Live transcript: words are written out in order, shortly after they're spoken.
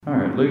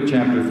there. Luke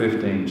chapter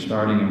 15,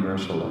 starting in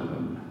verse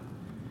 11.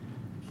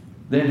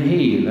 Then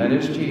he, that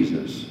is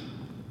Jesus,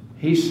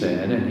 he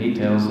said, and he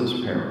tells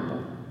this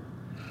parable,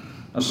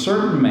 a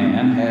certain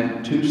man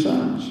had 2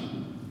 sons.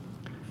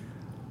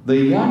 The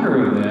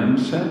younger of them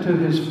said to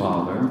his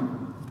father,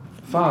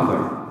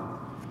 Father,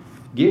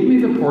 give me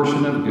the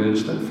portion of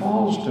goods that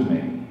falls to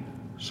me.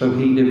 So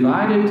he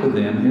divided to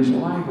them his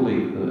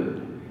livelihood.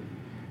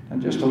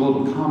 And just a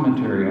little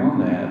commentary on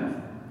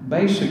that.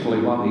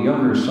 Basically, what the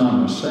younger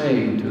son was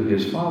saying to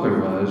his father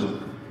was,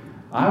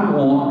 I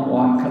want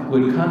what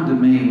would come to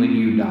me when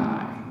you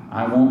die.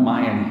 I want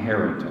my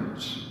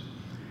inheritance.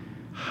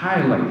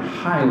 Highly,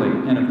 highly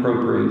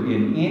inappropriate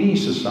in any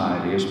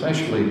society,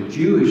 especially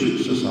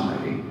Jewish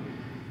society.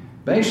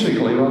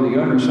 Basically, what the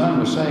younger son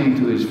was saying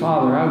to his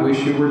father, I wish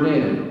you were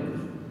dead.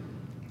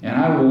 And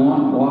I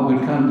want what would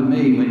come to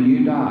me when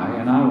you die,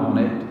 and I want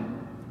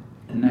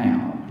it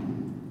now.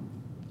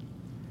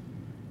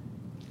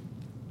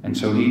 And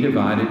so he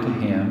divided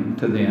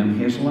to them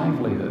his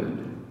livelihood.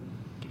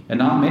 And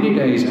not many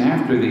days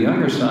after, the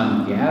younger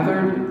son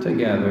gathered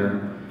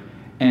together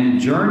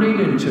and journeyed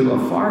into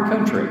a far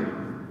country,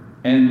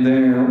 and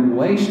there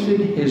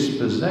wasted his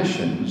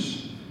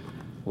possessions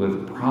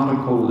with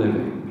prodigal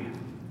living.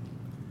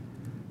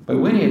 But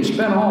when he had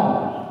spent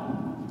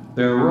all,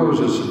 there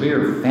arose a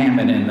severe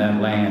famine in that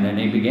land, and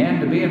he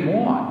began to be in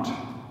want.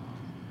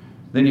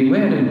 Then he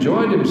went and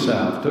joined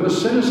himself to a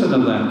citizen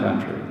of that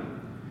country,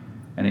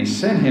 and he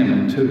sent him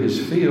into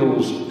his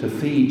fields to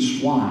feed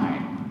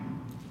swine.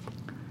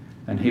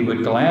 And he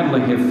would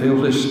gladly have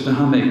filled his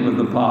stomach with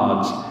the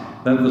pods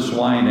that the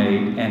swine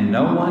ate, and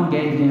no one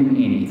gave him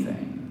anything.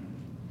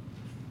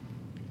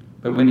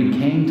 But when he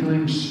came to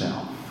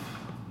himself,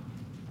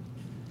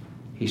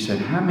 he said,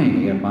 how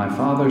many of my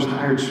father's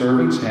hired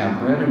servants have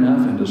bread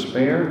enough and to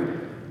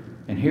spare,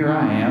 and here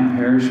I am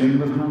perishing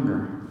with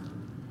hunger?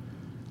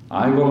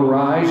 I will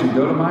arise and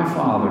go to my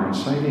father and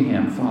say to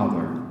him,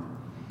 Father,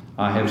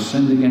 I have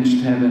sinned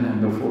against heaven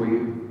and before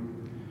you,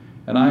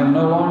 and I am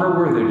no longer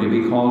worthy to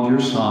be called your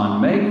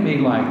son. Make me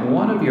like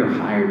one of your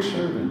hired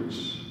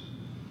servants.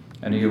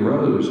 And he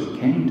arose and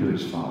came to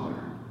his father.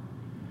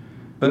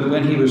 But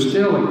when he was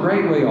still a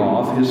great way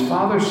off, his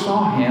father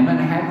saw him and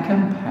had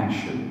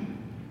compassion.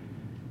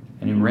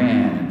 And he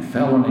ran and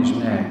fell on his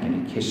neck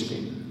and he kissed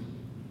him.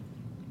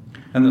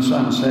 And the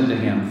son said to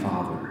him,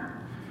 Father,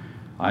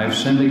 I have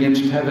sinned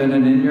against heaven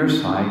and in your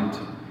sight,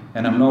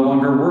 and am no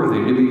longer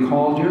worthy to be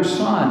called your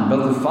son.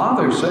 But the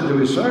father said to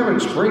his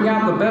servants, bring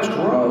out the best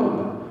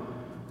robe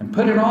and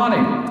put it on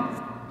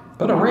him.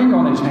 Put a ring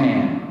on his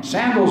hand,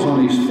 sandals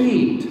on his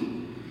feet.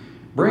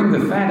 Bring the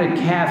fatted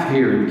calf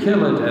here and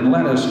kill it, and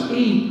let us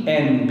eat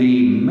and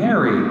be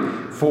merry.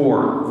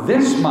 For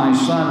this my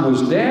son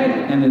was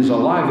dead and is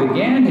alive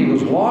again. He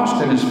was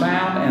lost and is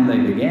found, and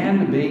they began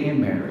to be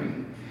merry.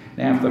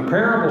 Now, if the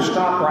parable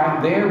stopped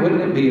right there,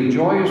 wouldn't it be a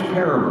joyous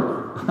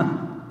parable?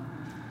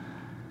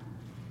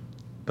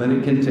 But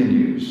it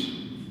continues.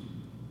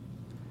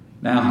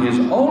 Now his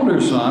older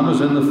son was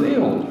in the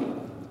field,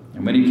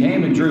 and when he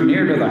came and drew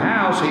near to the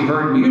house, he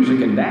heard music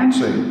and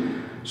dancing.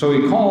 So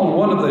he called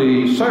one of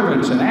the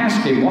servants and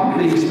asked him what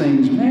these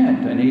things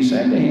meant. And he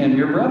said to him,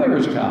 your brother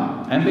has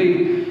come,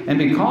 and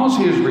because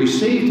he has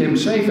received him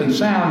safe and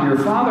sound, your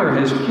father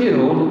has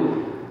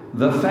killed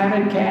the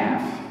fatted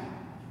calf.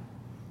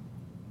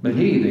 But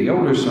he, the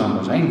older son,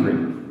 was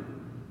angry,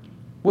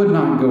 would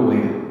not go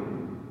in.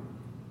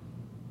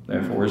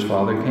 Therefore his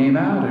father came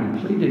out and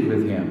pleaded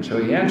with him.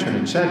 So he answered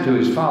and said to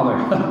his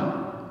father,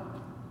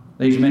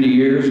 these many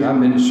years I've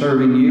been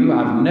serving you.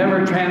 I've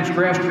never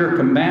transgressed your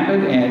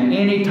commandment at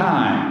any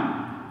time.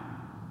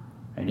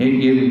 And yet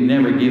you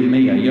never give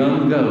me a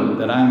young goat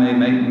that I may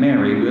make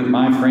merry with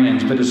my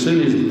friends. But as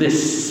soon as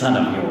this son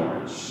of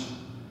yours,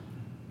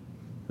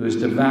 who has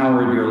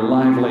devoured your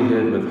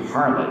livelihood with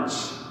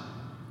harlots,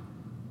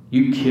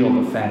 you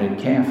kill the fatted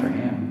calf for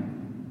him.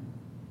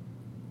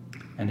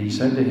 And he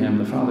said to him,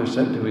 the father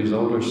said to his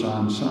older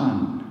son,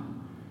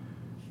 Son,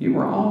 you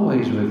were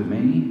always with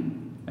me,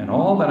 and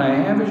all that I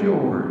have is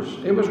yours.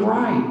 It was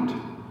right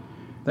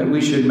that we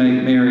should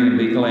make merry and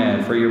be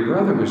glad, for your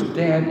brother was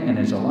dead and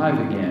is alive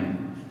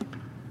again,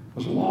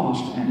 was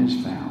lost and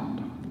is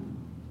found.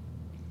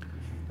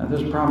 Now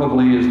this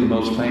probably is the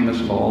most famous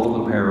of all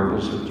of the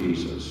parables of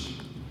Jesus.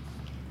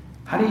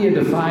 How do you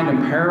define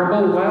a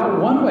parable? Well,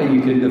 one way you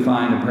can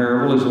define a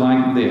parable is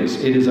like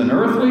this. It is an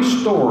earthly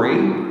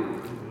story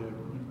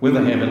with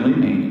a heavenly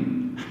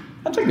meaning.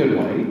 That's a good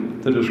way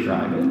to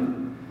describe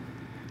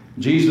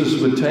it.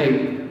 Jesus would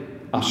take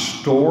a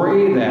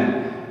story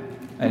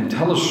and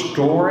tell a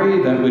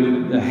story that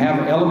would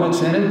have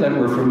elements in it that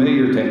were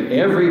familiar to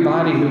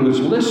everybody who was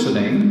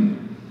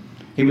listening.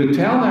 He would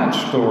tell that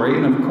story,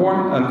 and of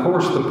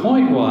course the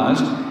point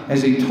was,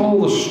 as he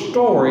told the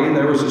story,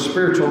 there was a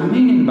spiritual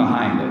meaning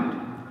behind it.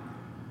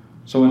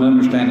 So in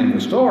understanding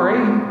the story,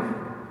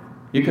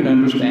 you can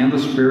understand the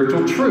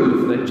spiritual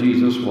truth that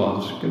Jesus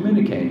was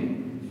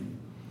communicating.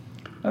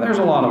 Now there's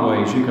a lot of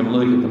ways you can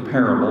look at the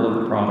parable of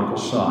the prodigal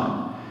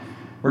son.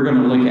 We're going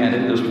to look at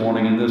it this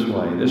morning in this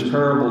way. This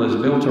parable is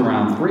built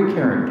around three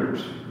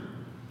characters: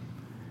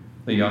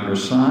 the younger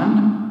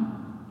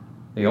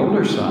son, the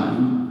older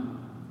son,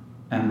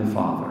 and the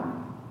father.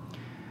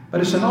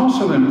 But it's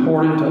also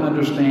important to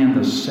understand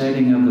the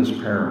setting of this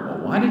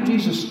parable. Why did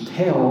Jesus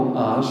tell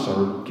us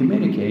or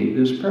communicate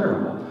this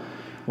parable?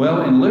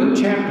 Well, in Luke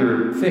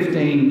chapter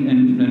 15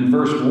 and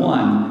verse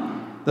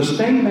 1, the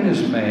statement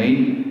is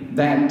made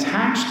that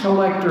tax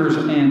collectors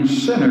and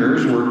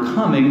sinners were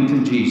coming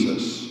to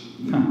Jesus.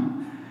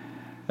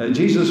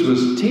 Jesus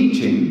was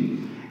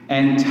teaching,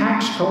 and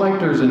tax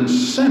collectors and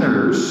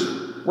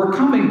sinners were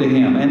coming to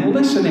him and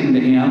listening to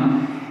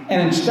him.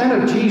 And instead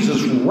of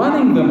Jesus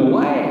running them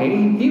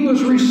away, he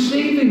was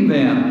receiving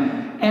them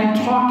and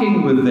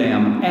talking with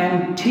them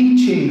and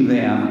teaching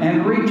them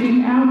and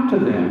reaching out to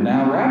them.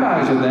 Now,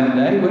 rabbis of that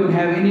day wouldn't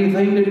have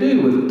anything to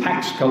do with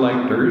tax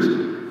collectors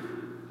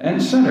and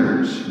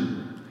sinners.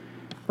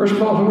 First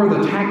of all, who were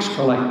the tax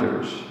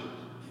collectors?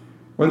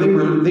 Well,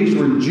 these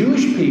were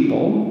Jewish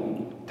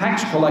people.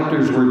 Tax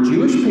collectors were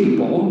Jewish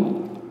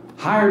people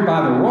hired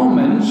by the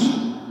Romans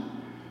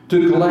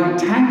to collect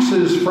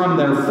taxes from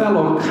their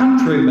fellow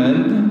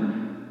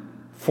countrymen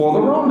for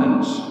the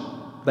Romans.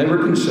 They were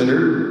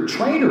considered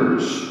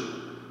traitors,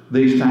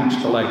 these tax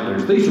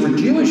collectors. These were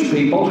Jewish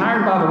people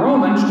hired by the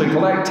Romans to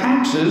collect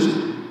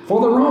taxes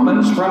for the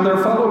Romans from their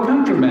fellow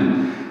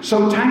countrymen.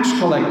 So tax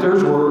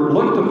collectors were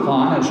looked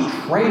upon as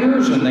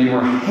traitors, and they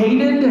were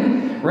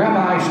hated.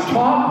 Rabbis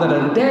taught that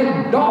a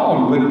dead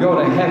dog would go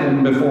to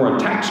heaven before a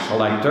tax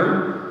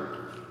collector.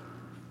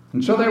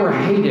 And so they were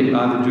hated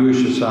by the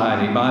Jewish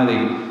society,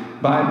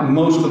 by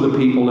most of the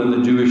people in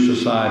the Jewish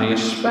society,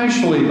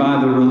 especially by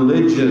the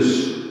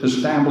religious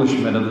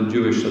establishment of the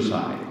Jewish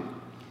society.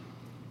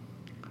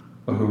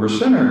 But who were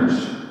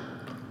sinners?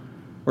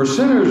 Well,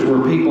 sinners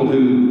were people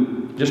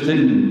who just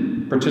didn't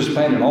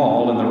participate at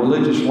all in the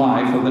religious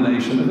life of the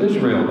nation of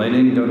Israel. They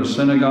didn't go to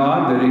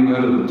synagogue. They didn't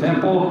go to the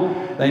temple.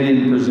 They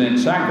didn't present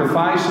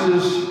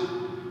sacrifices.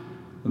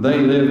 They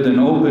lived in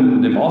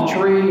open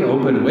debauchery,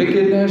 open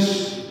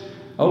wickedness,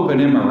 open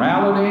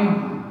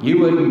immorality. You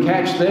wouldn't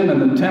catch them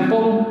in the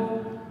temple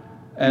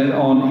and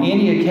on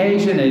any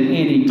occasion, at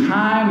any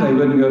time. They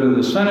wouldn't go to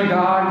the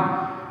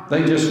synagogue.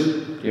 They just,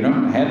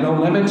 had no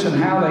limits in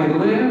how they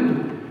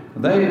lived.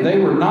 They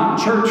were not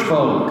church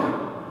folk.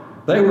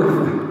 They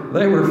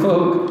were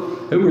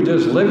folk who were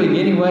just living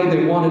any way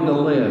they wanted to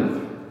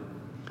live.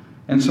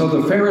 And so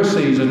the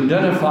Pharisees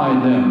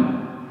identified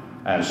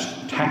them as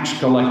tax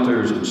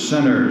collectors and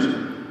sinners.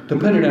 To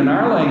put it in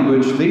our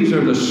language, these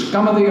are the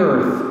scum of the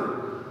earth,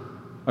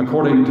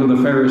 according to the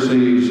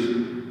Pharisees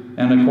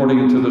and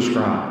according to the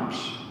scribes.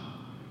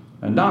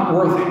 And not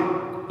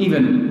worth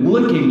even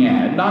looking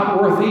at, not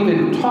worth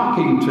even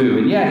talking to.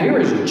 And yet here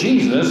is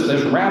Jesus,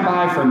 this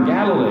rabbi from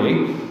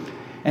Galilee,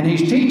 and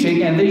he's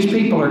teaching, and these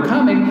people are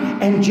coming,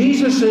 and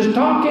Jesus is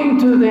talking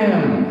to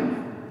them.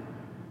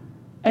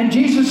 And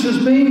Jesus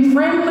is being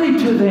friendly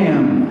to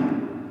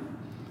them.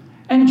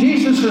 And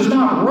Jesus is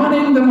not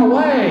running them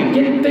away.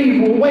 Get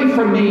thee away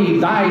from me,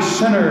 thy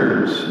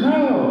sinners.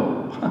 No.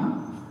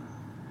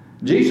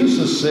 Jesus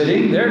is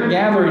sitting, they're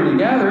gathering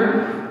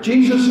together.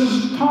 Jesus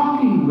is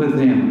talking with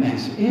them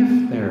as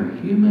if they're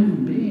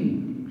human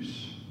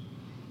beings.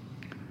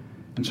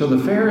 And so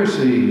the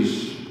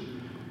Pharisees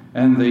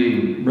and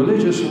the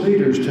religious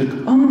leaders took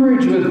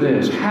umbrage with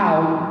this.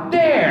 How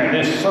dare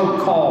this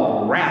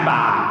so-called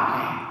rabbi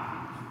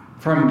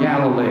from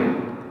Galilee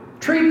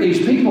treat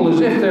these people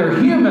as if they're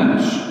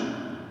humans?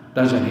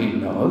 Doesn't he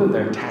know that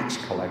they're tax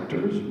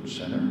collectors and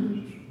sinners?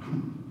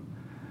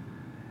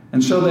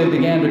 And so they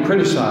began to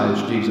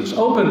criticize Jesus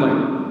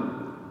openly.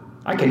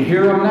 I can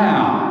hear them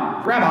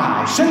now.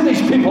 Rabbi, send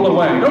these people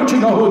away. Don't you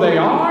know who they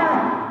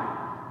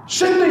are?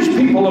 Send these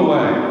people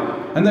away.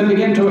 And they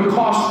began to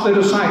accost the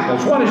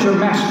disciples. What is your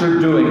master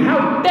doing?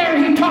 How dare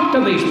he talk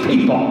to these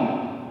people?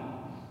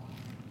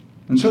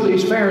 And so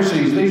these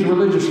Pharisees, these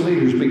religious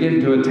leaders, begin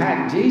to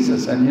attack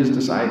Jesus and his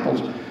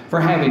disciples for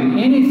having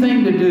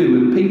anything to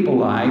do with people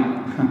like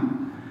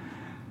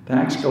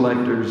tax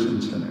collectors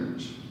and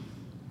sinners.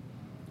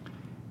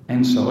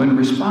 And so in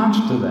response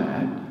to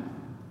that,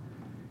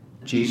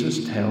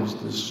 Jesus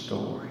tells this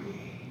story.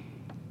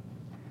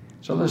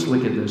 So let's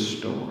look at this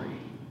story.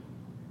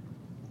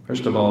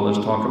 First of all, let's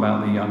talk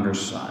about the younger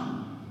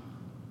son.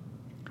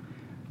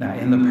 Now,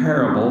 in the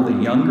parable,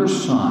 the younger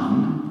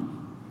son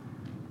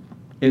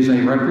is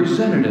a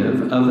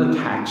representative of the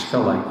tax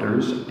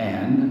collectors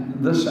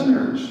and the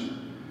sinners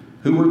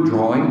who were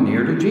drawing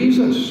near to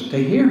Jesus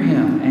to hear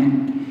him.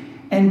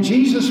 And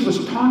Jesus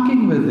was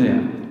talking with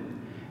them.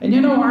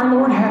 And our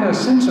Lord had a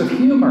sense of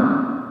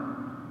humor.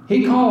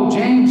 He called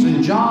James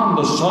and John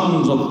the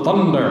sons of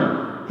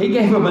thunder. He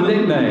gave them a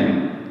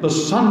nickname, the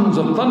sons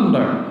of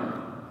thunder.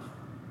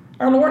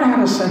 Our Lord had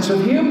a sense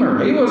of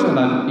humor. He wasn't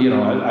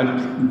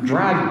a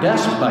dry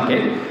dust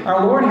bucket.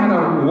 Our Lord had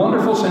a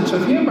wonderful sense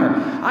of humor.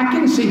 I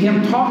can see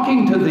him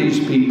talking to these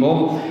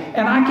people,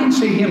 and I can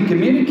see him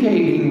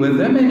communicating with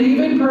them, and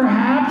even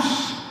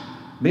perhaps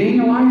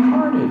being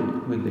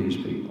lighthearted with these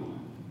people.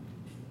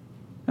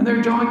 And they're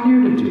drawing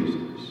near to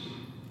Jesus.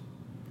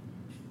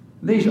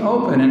 These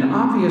open and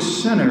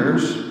obvious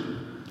sinners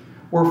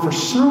were for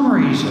some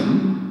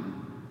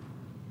reason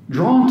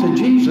drawn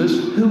to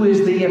Jesus, who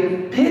is the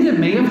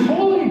epitome of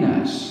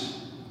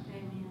holiness.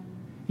 Amen.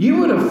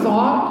 You would have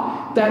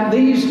thought that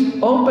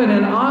these open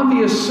and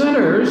obvious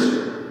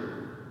sinners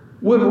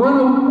would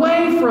run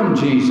away from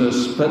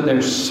Jesus, but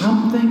there's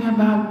something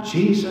about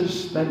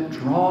Jesus that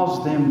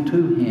draws them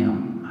to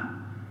him.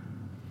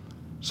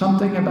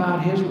 Something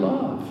about his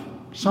love,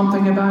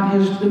 something about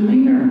his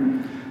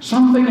demeanor,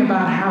 something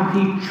about how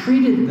he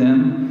treated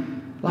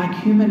them like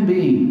human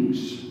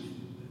beings.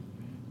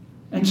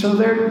 And so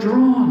they're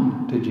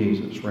drawn to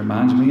Jesus.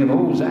 Reminds me of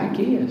old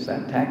Zacchaeus,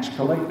 that tax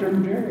collector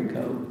in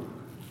Jericho.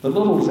 The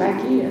little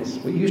Zacchaeus.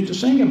 We used to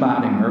sing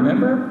about him,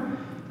 remember?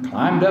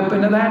 Climbed up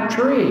into that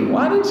tree.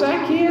 Why did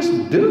Zacchaeus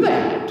do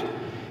that?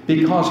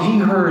 Because he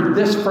heard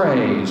this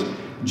phrase,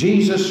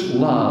 Jesus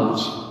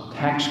loves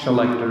tax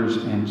collectors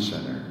and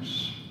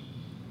sinners.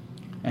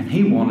 And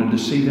he wanted to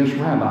see this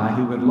rabbi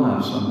who would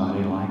love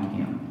somebody like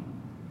him.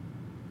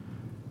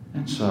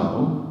 And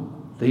so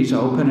these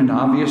open and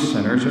obvious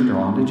sinners are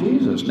drawn to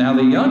Jesus. Now,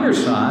 the younger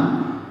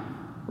son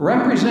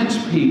represents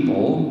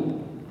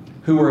people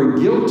who are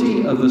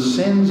guilty of the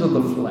sins of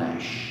the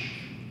flesh.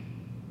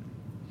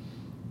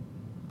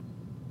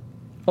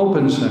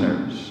 Open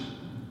sinners,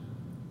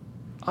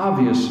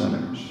 obvious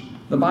sinners.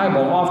 The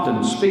Bible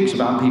often speaks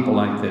about people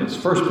like this.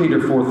 1 Peter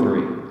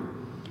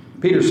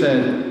 4:3. Peter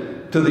said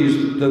to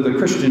the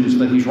Christians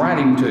that he's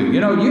writing to,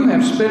 you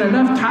have spent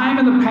enough time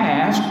in the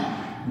past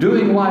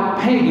doing what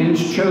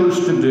pagans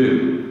chose to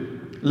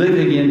do,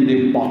 living in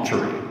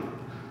debauchery.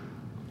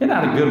 Isn't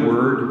that a good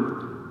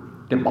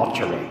word?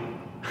 Debauchery.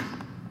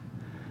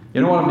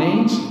 You know what it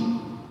means?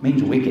 It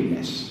means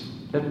wickedness.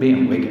 Just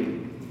being wicked.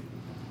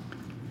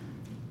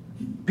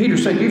 Peter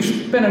said, you've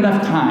spent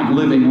enough time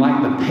living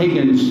like the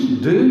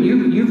pagans do.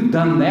 You've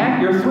done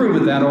that. You're through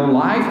with that old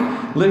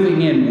life.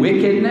 Living in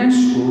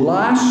wickedness,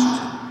 lust,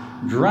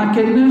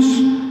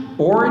 drunkenness,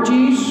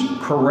 orgies,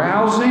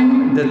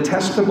 carousing,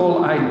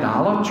 detestable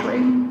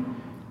idolatry.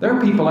 There are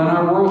people in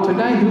our world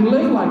today who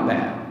live like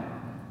that.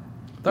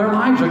 Their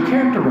lives are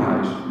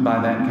characterized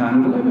by that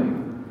kind of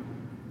living.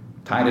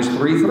 Titus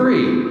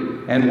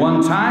 3:3. At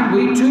one time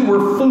we too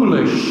were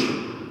foolish,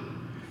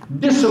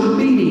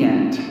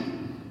 disobedient,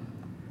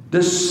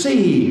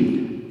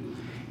 deceived,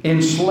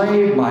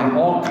 enslaved by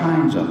all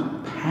kinds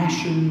of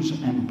passions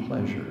and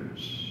pleasures.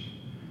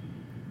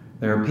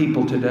 There are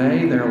people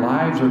today, their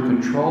lives are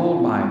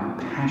controlled by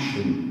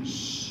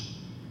passions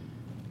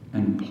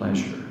and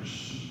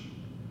pleasures.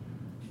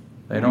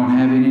 They don't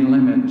have any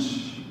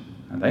limits,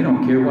 and they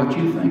don't care what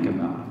you think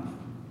about them.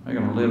 They're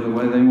going to live the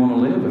way they want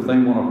to live. If they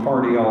want to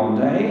party all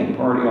day and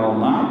party all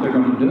night, they're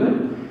going to do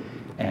it.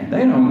 And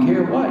they don't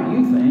care what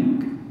you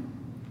think.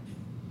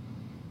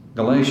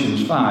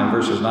 Galatians 5,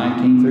 verses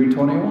 19 through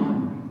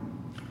 21.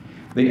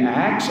 The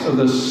acts of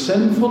the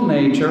sinful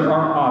nature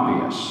are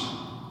obvious.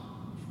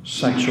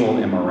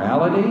 Sexual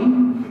immorality,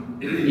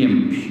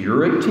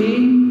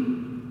 impurity,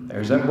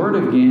 there's that word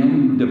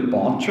again,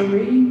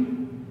 debauchery,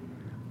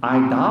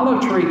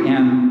 idolatry,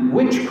 and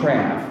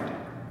witchcraft.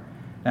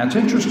 Now it's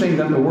interesting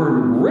that the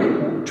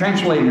word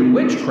translated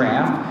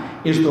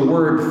witchcraft is the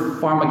word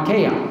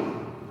pharmakeia.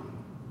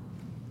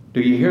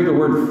 Do you hear the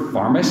word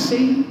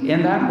pharmacy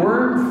in that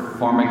word?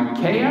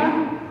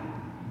 Pharmakeia?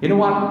 You know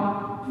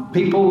what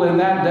people in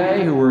that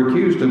day who were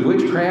accused of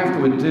witchcraft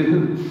would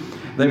do?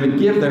 They would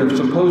give their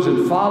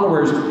supposed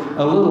followers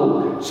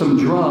some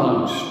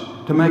drugs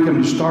to make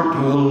them start to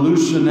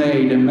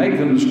hallucinate and make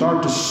them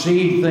start to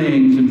see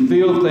things and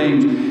feel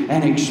things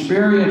and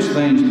experience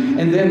things.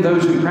 And then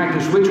those who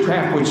practice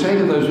witchcraft would say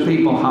to those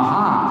people,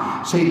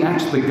 see,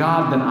 that's the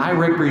God that I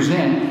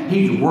represent.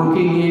 He's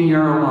working in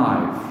your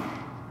life.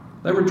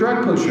 They were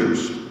drug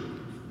pushers.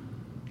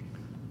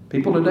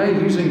 People today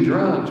using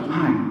drugs.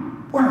 My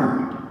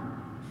word,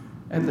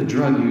 at the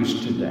drug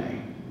use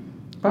today.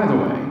 By the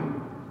way,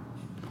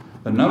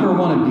 the number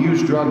one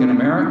abused drug in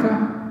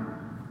America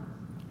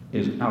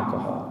is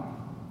alcohol.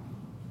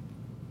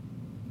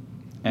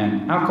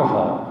 And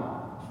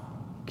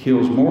alcohol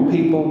kills more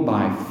people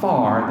by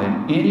far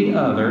than any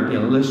other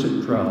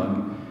illicit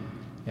drug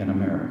in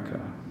America.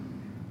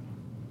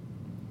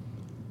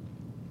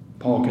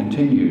 Paul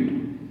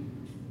continued,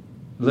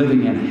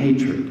 living in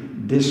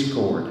hatred,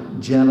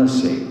 discord,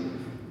 jealousy,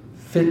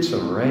 fits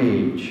of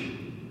rage,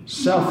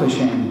 selfish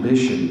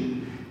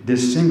ambition,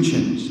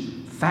 dissensions,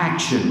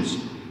 factions,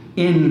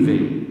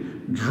 envy,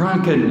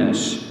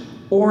 drunkenness,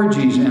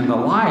 orgies, and the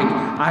like.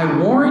 I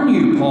warn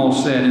you, Paul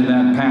said in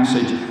that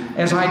passage,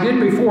 as I did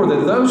before,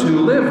 that those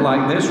who live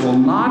like this will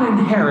not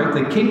inherit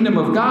the kingdom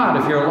of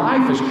God. If your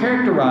life is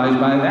characterized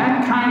by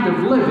that kind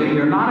of living,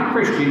 you're not a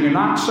Christian, you're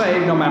not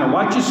saved, no matter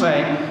what you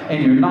say,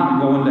 and you're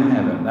not going to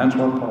heaven. That's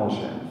what Paul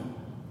said.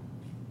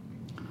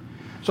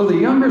 So the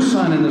younger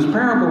son in this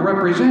parable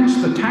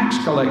represents the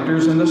tax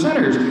collectors and the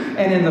sinners.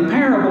 And in the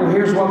parable,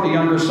 here's what the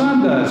younger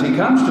son does. He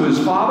comes to his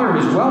father,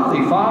 his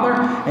wealthy father,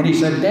 and he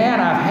said, Dad,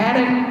 I've had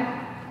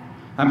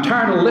it. I'm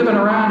tired of living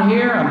around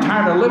here. I'm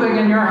tired of living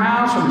in your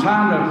house. I'm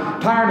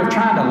tired of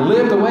trying to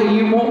live the way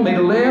you want me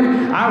to live.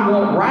 I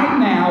want right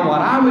now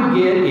what I would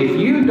get if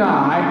you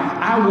die.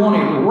 I want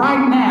it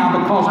right now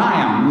because I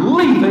am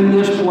leaving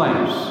this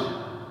place.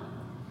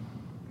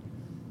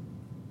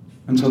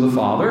 And so the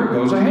father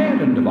goes ahead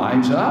and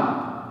divides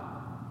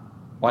up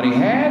what he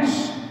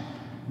has,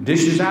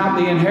 dishes out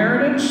the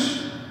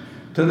inheritance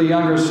to the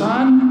younger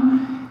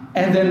son,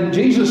 and then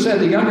Jesus said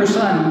the younger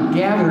son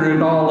gathered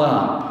it all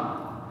up.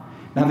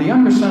 Now the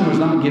younger son was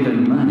not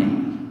given money.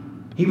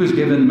 He was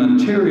given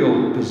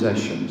material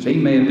possessions. He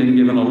may have been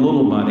given a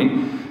little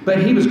money,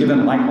 but he was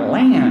given like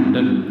land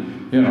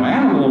and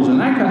animals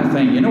and that kind of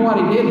thing. You know what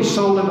he did? He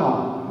sold it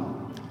all.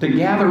 To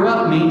gather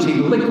up means he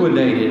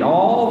liquidated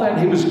all that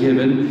he was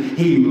given.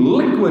 He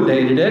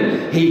liquidated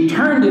it. He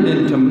turned it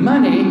into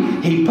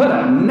money. He put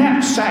a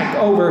knapsack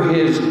over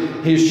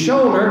his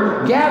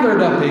shoulder,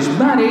 gathered up his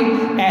money,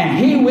 and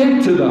he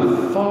went to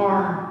the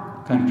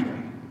far country.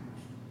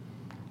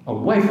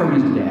 Away from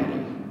his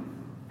daddy.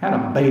 Had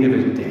a bait of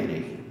his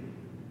daddy.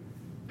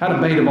 Had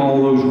a bait of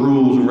all those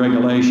rules and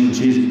regulations.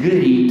 His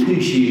goody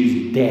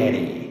two-shoes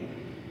daddy.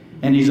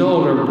 And his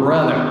older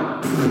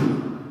brother.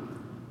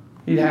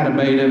 He'd had a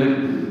bait of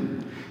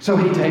it. So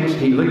he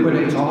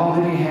liquidates all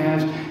that he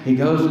has. He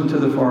goes into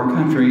the far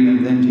country,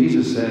 and then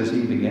Jesus says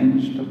he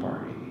begins to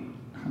party.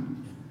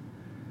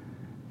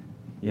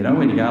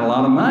 When you got a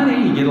lot of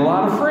money, you get a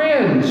lot of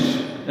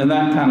friends in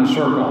that kind of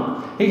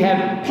circle. He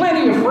had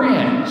plenty of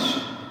friends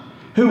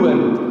who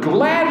would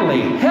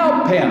gladly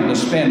help him to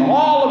spend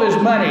all of his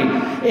money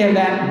in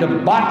that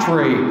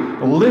debauchery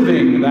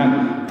living,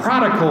 that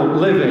prodigal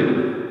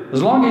living.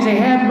 As long as he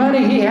had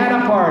money, he had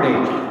a party.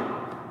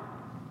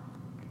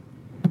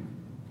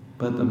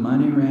 But the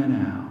money ran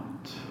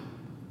out.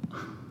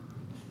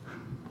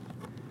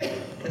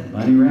 The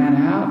money ran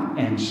out,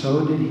 and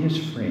so did his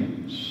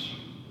friends.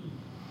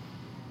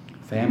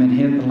 Famine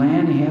hit the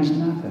land, he has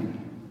nothing.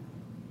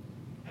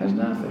 Has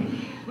nothing.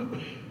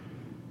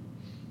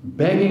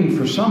 Begging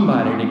for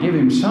somebody to give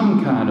him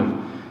some kind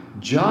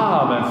of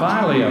job, and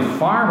finally a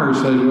farmer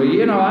says,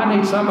 well, I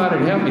need somebody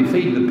to help me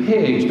feed the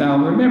pigs. Now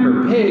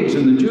remember, pigs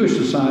in the Jewish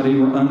society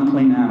were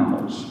unclean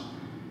animals.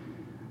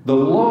 The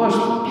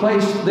lowest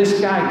place this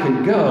guy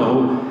could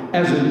go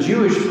as a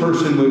Jewish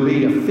person would be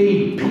to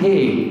feed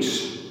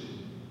pigs.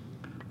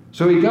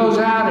 So he goes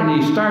out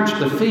and he starts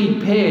to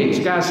feed pigs.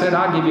 The guy said,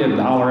 I'll give you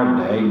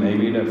 $1 a day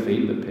maybe to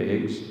feed the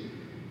pigs.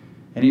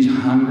 And he's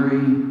hungry,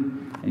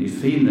 and he's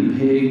feeding the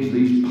pigs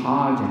these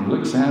pods, and he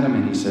looks at them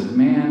and he said,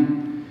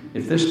 man,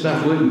 if this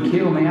stuff wouldn't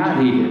kill me,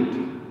 I'd eat it.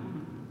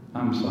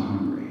 I'm so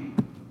hungry.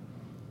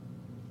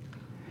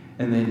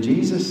 And then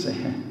Jesus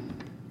said,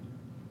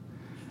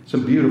 it's a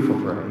beautiful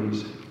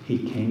phrase, he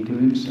came to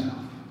himself.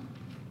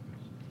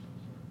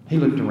 He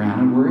looked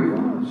around at where he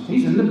was.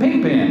 He's in the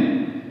pig pen.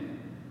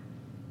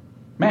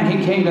 Man,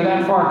 he came to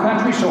that far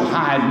country so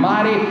high and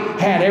mighty,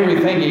 had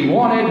everything he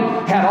wanted,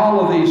 had all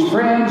of these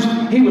friends.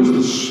 He was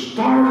the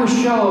star of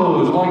the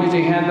show as long as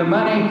he had the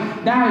money.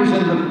 Now he's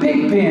in the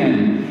pig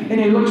pen. And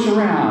he looks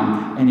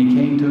around and he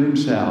came to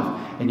himself.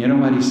 And you know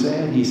what he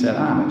said? He said,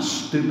 I'm as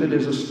stupid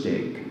as a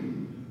stick.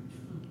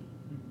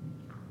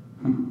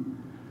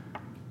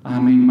 I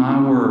mean,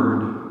 my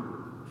word,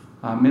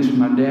 I miss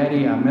my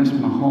daddy, I miss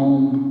my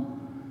home.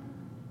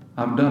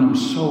 I've done them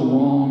so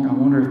wrong. I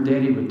wonder if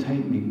Daddy would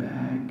take me back.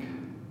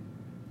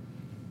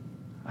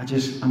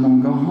 I'm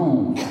going to go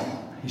home.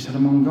 He said,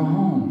 I'm going to go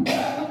home.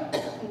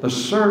 The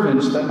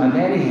servants that my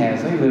daddy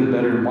has, they live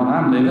better than what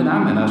I'm living.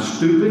 I'm in a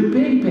stupid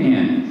pig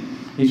pen.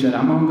 He said,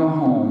 I'm going to go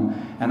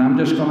home, and I'm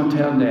just going to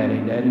tell Daddy,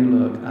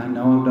 look, I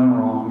know I've done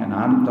wrong, and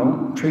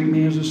don't treat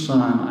me as a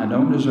son. I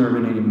don't deserve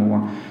it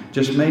anymore.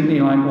 Just make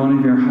me like one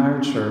of your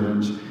hired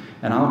servants,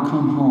 and I'll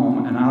come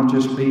home, and I'll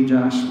just be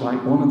just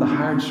like one of the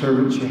hired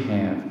servants you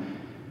have.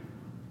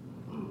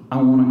 I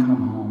want to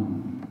come home.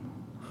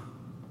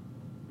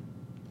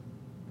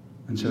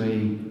 And so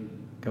he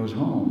goes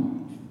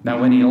home.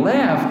 Now, when he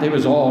left, it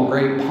was all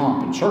great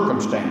pomp and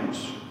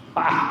circumstance.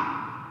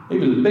 He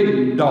was a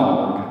big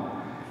dog.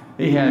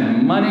 He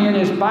had money in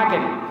his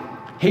pocket.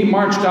 He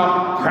marched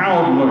out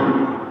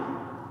proudly.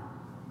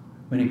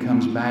 When he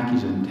comes back,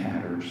 he's in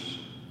tatters.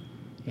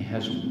 He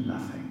has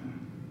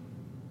nothing.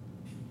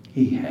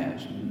 He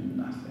has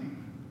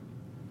nothing.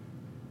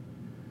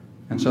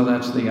 And so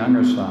that's the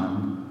younger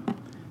son.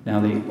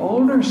 Now, the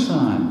older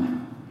son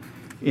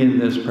in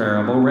this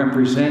parable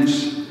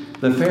represents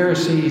the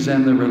Pharisees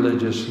and the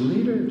religious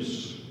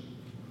leaders.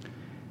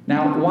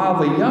 Now, while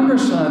the younger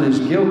son is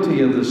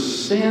guilty of the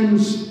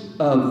sins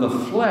of the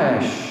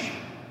flesh,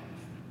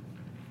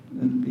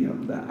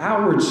 the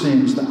outward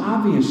sins, the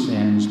obvious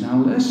sins, now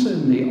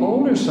listen, the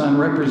older son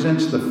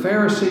represents the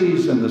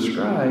Pharisees and the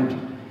scribes.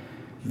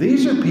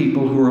 These are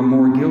people who are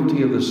more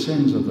guilty of the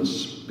sins of the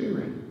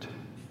Spirit.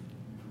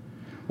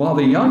 While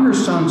the younger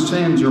son's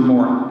sins are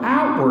more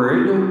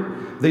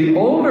outward, the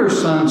older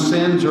son's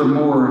sins are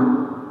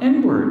more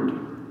inward.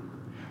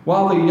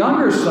 While the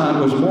younger son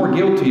was more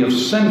guilty of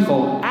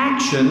sinful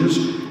actions,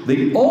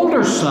 the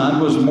older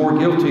son was more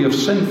guilty of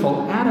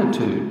sinful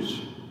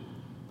attitudes.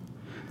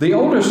 The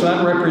older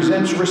son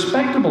represents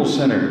respectable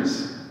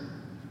sinners,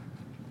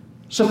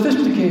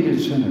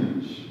 sophisticated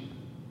sinners,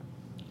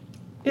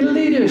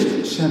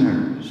 elitist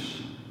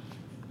sinners,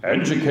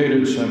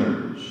 educated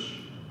sinners,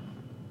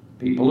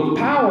 people of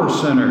power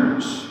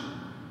sinners,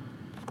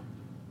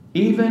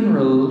 even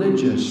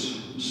religious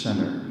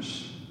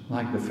sinners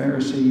like the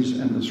Pharisees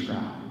and the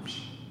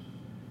scribes.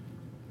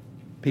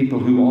 People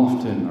who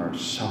often are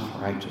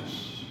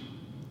self-righteous,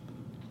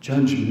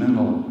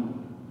 judgmental,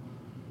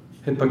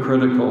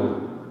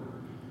 hypocritical,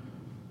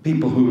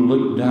 people who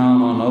look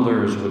down on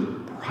others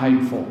with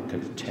prideful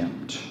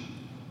contempt.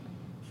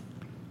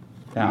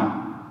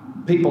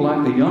 Now, people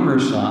like the younger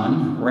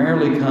son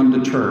rarely come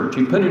to church.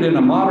 You put it in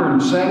a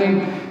modern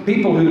setting,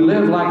 people who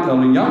live like the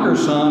younger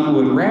son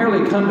would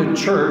rarely come to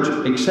church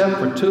except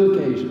for 2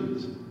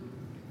 occasions: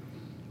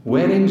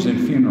 weddings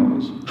and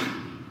funerals.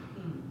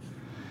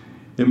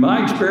 In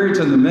my experience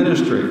in the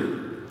ministry,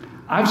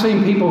 I've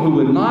seen people who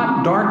would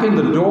not darken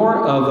the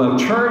door of a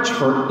church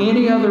for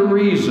any other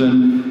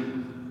reason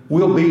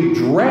will be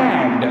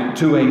dragged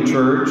to a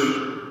church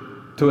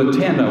to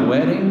attend a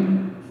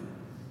wedding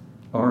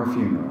or a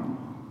funeral.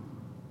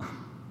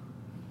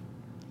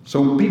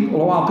 So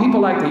while people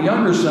like the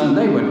younger son,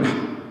 they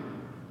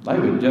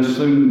would just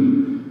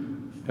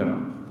soon,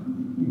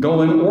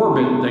 go in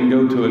orbit than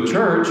go to a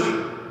church.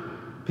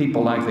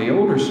 People like the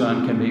older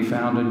son can be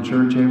found in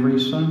church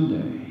every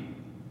Sunday.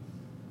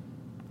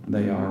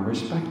 They are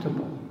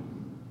respectable.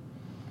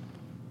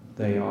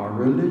 They are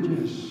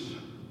religious.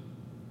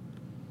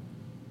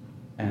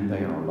 And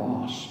they are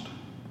lost.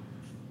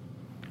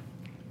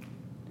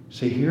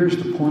 See, here's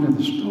the point of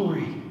the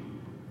story.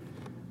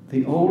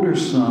 The older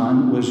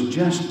son was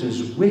just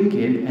as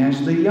wicked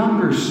as the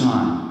younger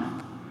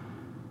son,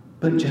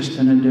 but just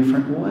in a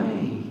different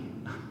way.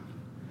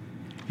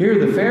 Here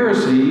are the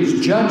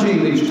Pharisees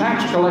judging these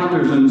tax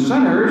collectors and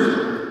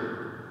sinners,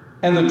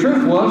 and the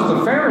truth was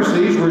the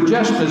Pharisees were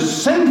just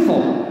as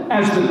sinful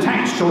as the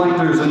tax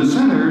collectors and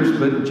sinners,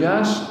 but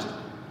just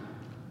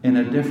in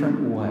a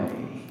different way.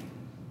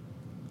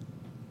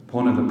 The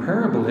point of the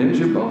parable is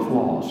you're both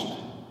lost.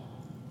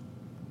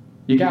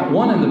 You got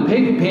one in the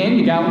pig pen,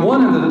 you got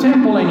one in the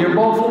temple, and you're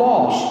both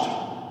lost.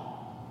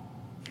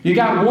 You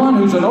got one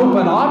who's an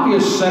open,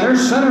 obvious sinner,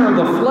 sinner of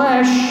the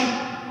flesh,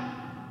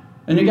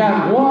 and you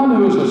got one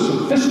who is a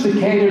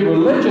sophisticated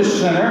religious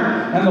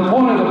sinner, and the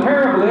point of the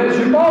parable is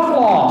you're both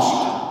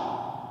lost.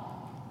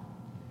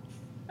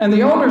 And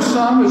the older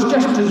son was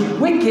just as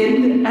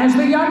wicked as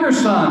the younger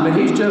son, but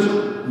he's just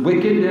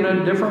wicked in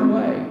a different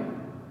way.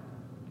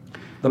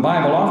 The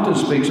Bible often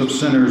speaks of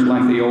sinners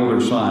like the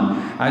older son.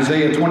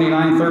 Isaiah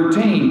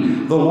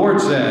 29:13, the Lord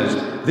says,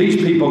 "These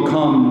people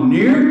come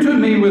near to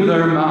me with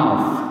their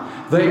mouth.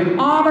 They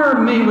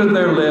honor me with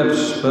their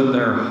lips, but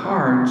their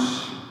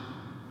hearts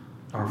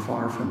are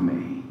far from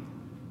me."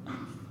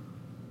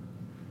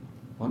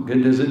 What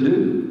good does it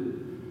do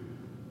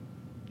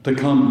to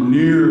come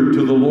near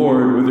to the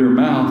Lord with your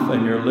mouth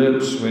and your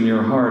lips when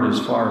your heart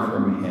is far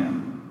from Him?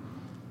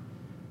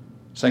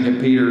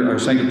 2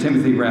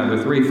 Timothy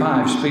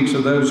 3:5 speaks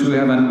of those who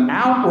have an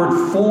outward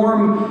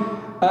form,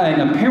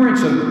 an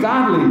appearance of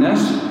godliness,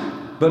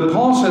 but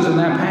Paul says in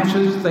that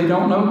passage they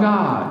don't know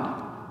God.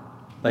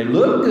 They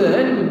look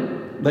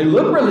good, they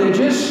look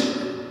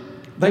religious,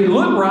 they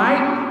look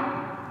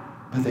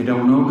right, but they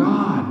don't know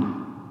God.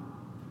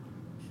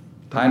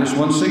 Titus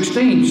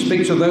 1:16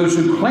 speaks of those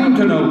who claim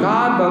to know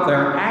God, but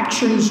their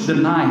actions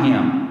deny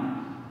Him.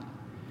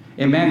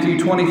 In Matthew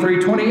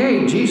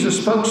 23:28, Jesus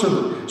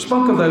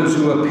spoke of those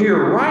who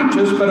appear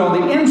righteous, but on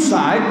the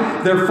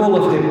inside, they're full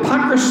of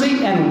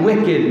hypocrisy and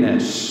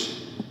wickedness.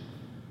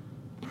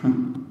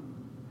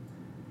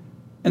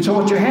 And so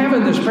what you have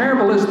in this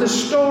parable is this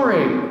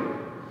story.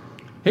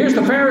 Here's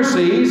the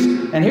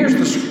Pharisees, and here's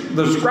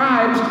the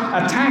scribes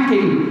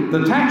attacking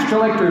the tax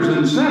collectors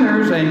and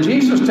sinners, and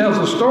Jesus tells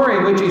a story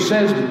in which He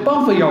says,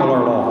 both of y'all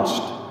are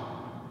lost.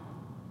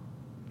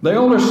 The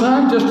older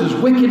son, just as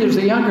wicked as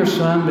the younger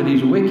son, but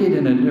he's wicked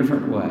in a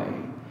different way.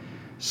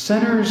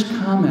 Sinners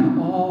come in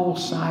all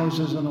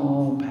sizes and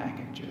all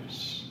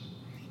packages.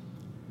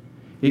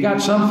 You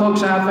got some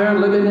folks out there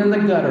living in the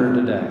gutter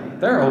today.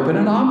 They're open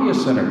and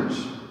obvious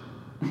sinners.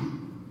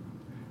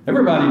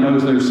 Everybody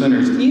knows they're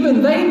sinners.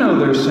 Even they know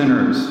they're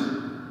sinners.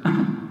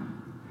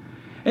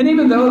 And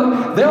even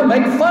though they'll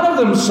make fun of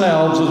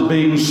themselves as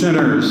being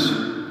sinners.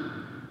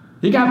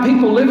 You got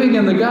people living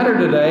in the gutter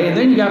today, and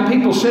then you got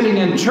people sitting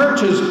in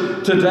churches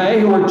today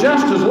who are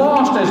just as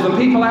lost as the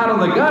people out in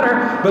the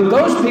gutter, but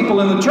those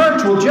people in the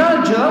church will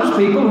judge those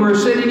people who are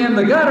sitting in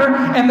the gutter,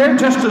 and they're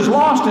just as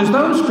lost as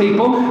those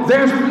people.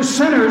 They're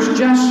sinners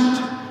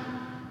just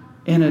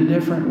in a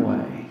different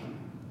way.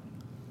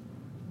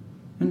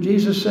 And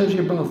Jesus says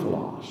you're both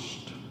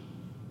lost.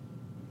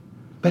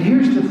 But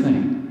here's the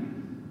thing.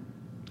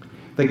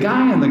 The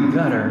guy in the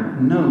gutter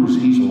knows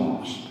he's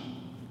lost.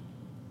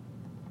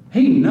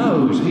 He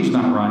knows he's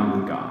not right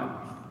with God.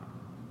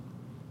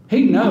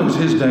 He knows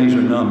his days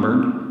are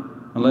numbered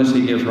unless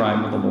he gets right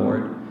with the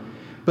Lord.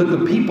 But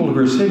the people who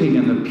are sitting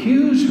in the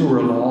pews who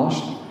are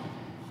lost,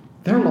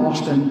 They're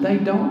lost and they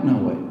don't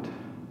know it.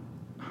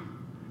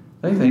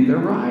 They think they're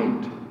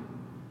right.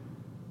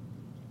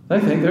 They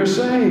think they're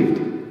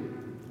saved.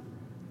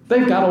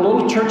 They've got a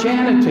little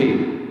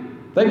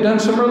churchianity. They've done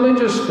some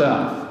religious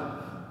stuff.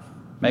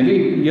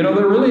 Maybe,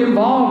 they're really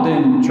involved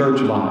in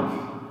church life.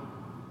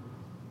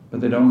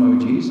 But they don't know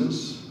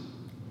Jesus.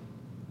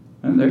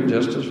 And they're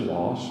just as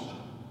lost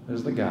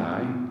as the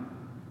guy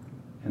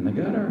in the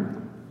gutter.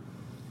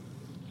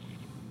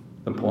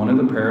 The point of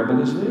the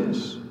parable is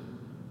this.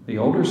 The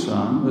older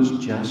son was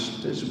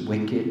just as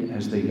wicked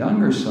as the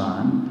younger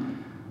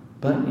son,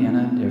 but in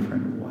a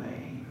different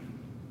way.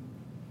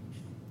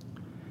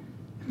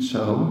 And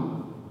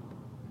so,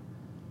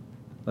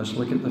 let's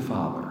look at the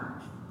father.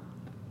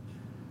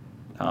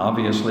 Now,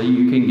 obviously,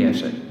 you can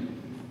guess it,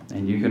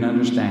 and you can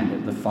understand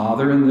it. The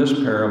father in this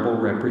parable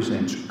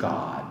represents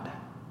God.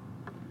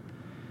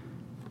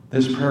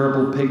 This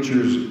parable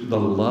pictures the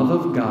love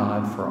of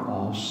God for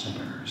all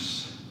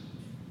sinners.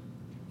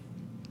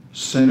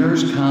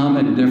 Sinners come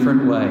in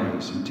different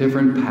ways, in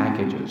different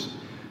packages.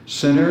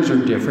 Sinners are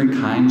different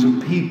kinds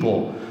of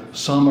people.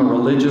 Some are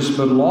religious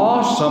but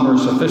lost. Some are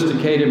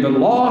sophisticated but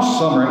lost.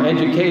 Some are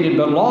educated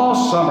but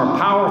lost. Some are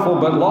powerful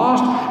but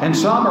lost. And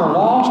some are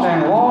lost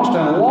and lost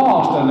and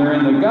lost. And they're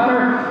in the gutter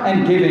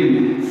and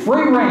giving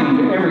free rein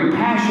to every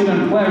passion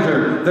and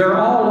pleasure. They're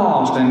all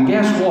lost. And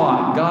guess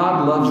what?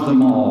 God loves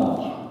them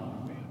all.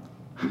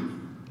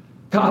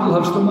 God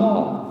loves them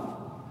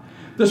all.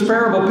 This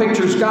parable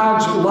pictures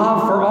God's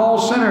love for all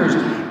sinners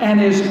and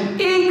His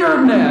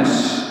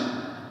eagerness.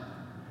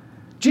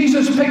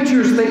 Jesus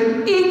pictures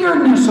the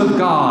eagerness of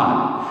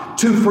God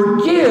to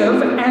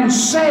forgive and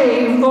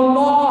save the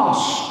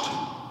lost.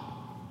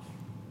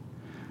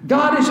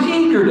 God is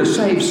eager to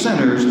save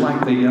sinners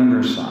like the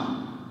younger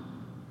son.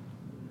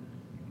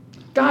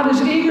 God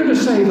is eager to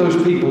save those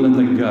people in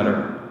the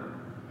gutter.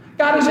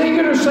 God is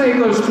eager to save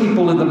those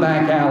people in the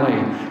back alley.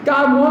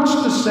 God wants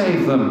to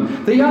save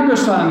them. The younger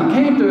son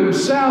came to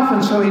himself,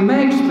 and so he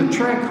makes the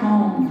trek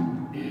home.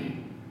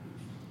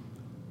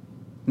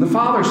 The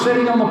father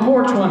sitting on the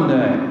porch one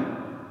day.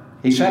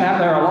 He sat out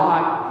there a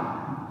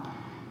lot.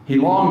 He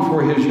longed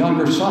for his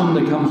younger son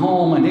to come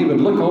home, and he would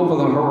look over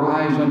the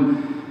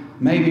horizon,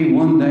 maybe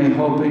one day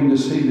hoping to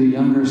see the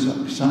younger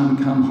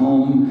son come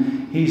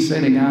home. He's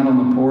sitting out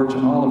on the porch,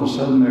 and all of a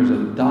sudden there's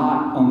a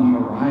dot on the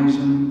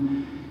horizon.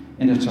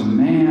 And it's a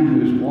man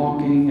who's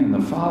walking, and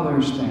the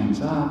father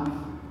stands up,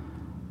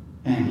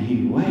 and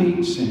he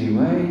waits, and he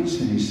waits,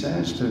 and he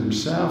says to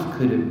himself,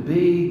 could it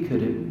be,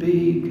 could it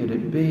be, could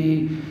it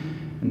be?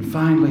 And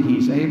finally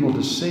he's able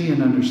to see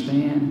and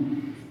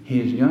understand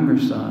his younger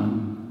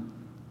son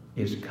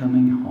is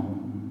coming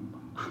home.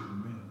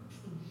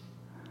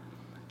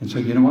 And so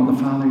you know what the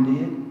father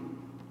did?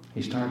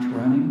 He starts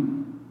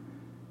running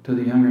to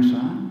the younger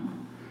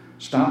son,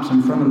 stops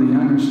in front of the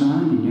younger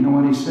son, and you know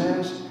what he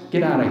says?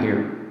 Get out of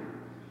here.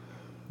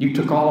 You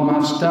took all of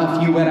my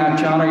stuff. You went out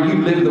yonder.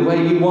 You lived the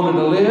way you wanted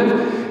to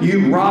live.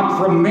 You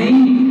robbed from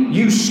me.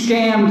 You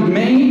scammed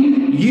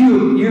me.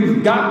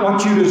 You've got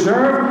what you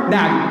deserve.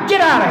 Now get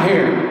out of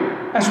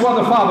here. That's what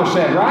the father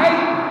said,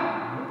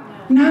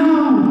 right?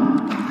 No.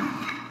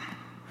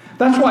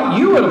 That's what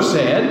you would have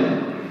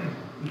said.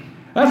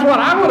 That's what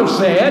I would have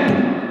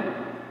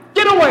said.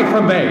 Get away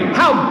from me.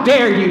 How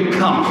dare you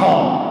come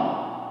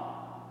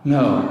home?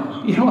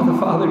 No. You know what the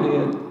father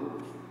did?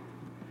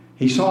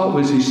 He saw it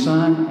was his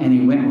son, and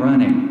he went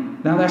running.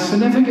 Now that's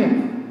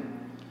significant.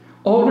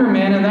 Older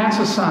men in that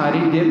society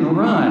didn't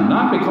run,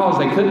 not because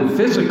they couldn't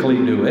physically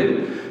do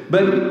it,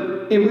 but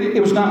it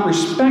was not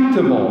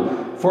respectable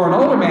for an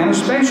older man,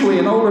 especially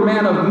an older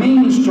man of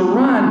means, to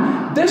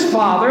run. The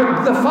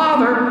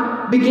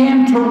father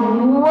began to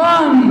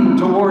run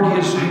toward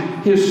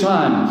his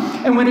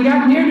son. And when he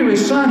got near to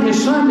his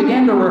son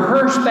began to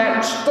rehearse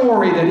that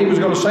story that he was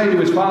going to say to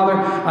his father,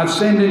 I've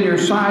sinned in your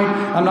sight.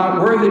 I'm not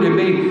worthy to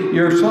be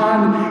your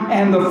son.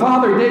 And the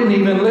father didn't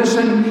even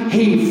listen.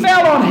 He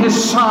fell on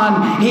his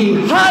son.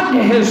 He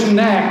hugged his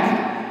neck.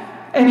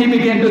 And he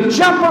began to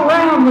jump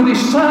around with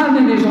his son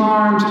in his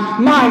arms.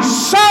 My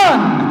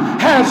son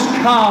has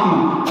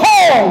come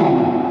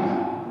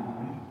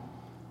home.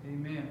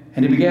 Amen.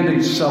 And he began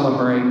to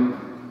celebrate.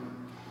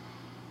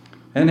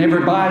 And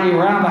everybody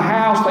around the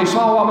house, they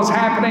saw what was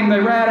happening. They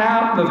ran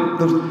out.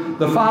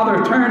 The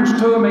father turns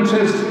to him and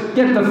says,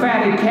 get the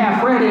fatted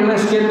calf ready.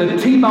 Let's get the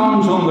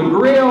T-bones on the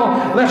grill.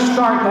 Let's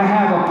start to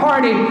have a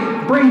party.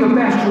 Bring the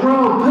best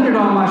robe. Put it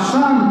on my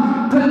son.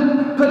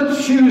 Put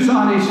shoes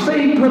on his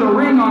feet. Put a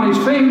ring on his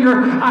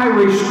finger. I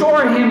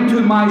restore him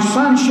to my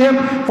sonship.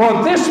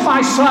 For this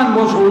my son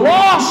was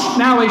lost.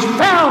 Now he's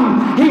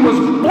found. He was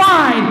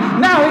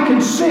blind. Now he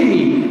can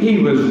see. He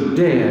was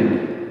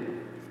dead.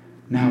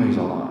 Now he's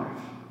alive.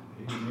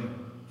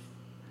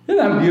 Isn't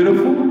that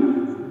beautiful?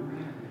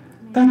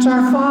 That's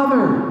our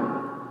Father.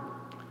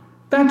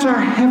 That's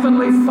our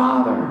Heavenly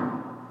Father.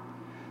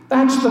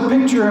 That's the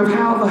picture of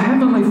how the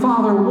Heavenly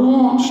Father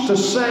wants to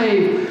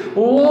save,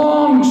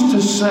 longs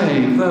to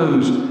save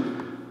those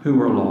who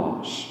are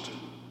lost.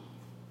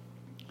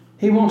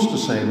 He wants to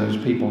save those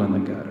people in the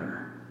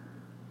gutter.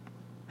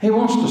 He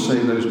wants to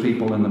save those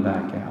people in the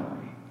back alley.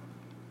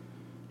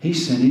 He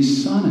sent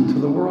His Son into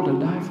the world to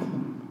die for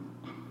them.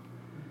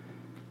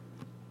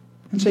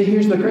 And see,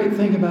 here's the great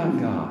thing about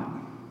God.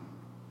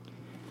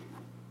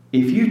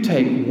 If you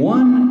take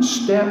one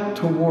step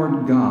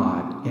toward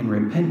God in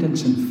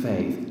repentance and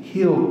faith,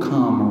 He'll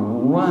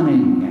come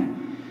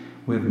running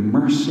with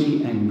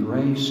mercy and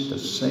grace to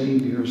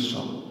save your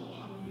soul.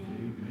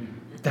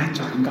 That's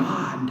our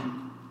God.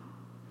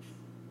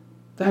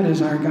 That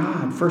is our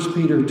God. 1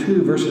 Peter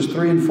 2, verses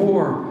 3 and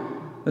 4.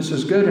 This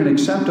is good and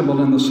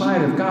acceptable in the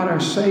sight of God our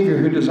Savior,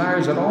 who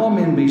desires that all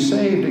men be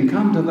saved and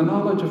come to the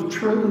knowledge of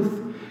truth.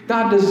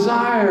 God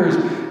desires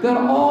that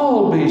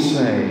all be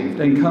saved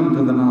and come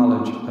to the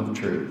knowledge of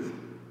truth.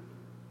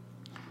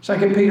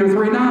 2 Peter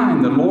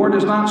 3:9, the Lord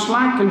is not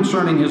slack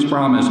concerning His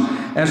promise,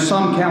 as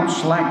some count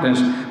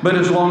slackness, but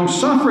is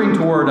long-suffering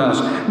toward us,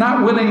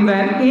 not willing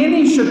that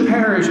any should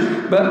perish,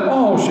 but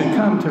all should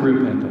come to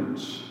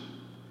repentance.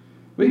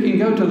 We can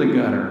go to the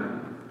gutter.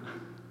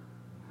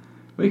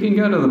 We can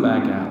go to the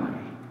back alley.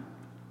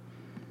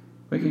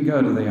 We can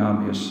go to the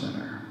obvious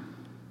sinner.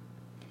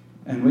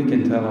 And we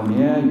can tell them,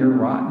 yeah, you're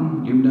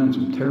rotten. You've done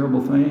some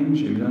terrible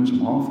things. You've done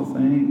some awful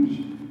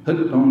things.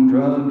 Hooked on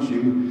drugs.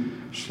 You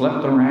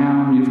slept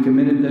around. You've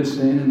committed this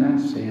sin and that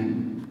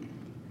sin.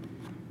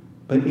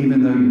 But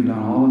even though you've done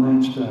all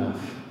of that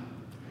stuff,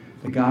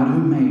 the God who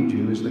made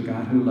you is the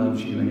God who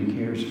loves you, and He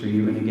cares for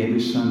you, and He gave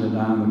His Son to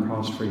die on the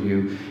cross for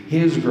you.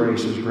 His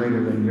grace is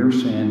greater than your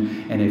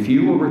sin. And if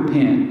you will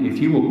repent, if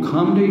you will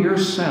come to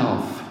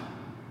yourself,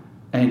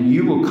 and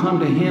you will come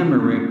to Him in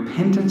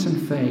repentance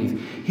and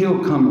faith,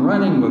 He'll come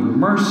running with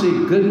mercy,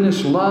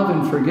 goodness, love,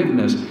 and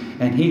forgiveness.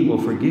 And He will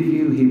forgive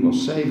you, He will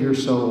save your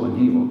soul, and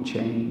He will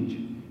change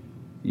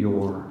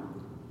your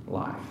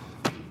life.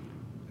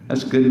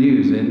 That's good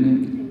news,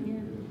 isn't it?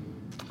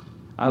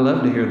 I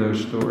love to hear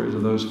those stories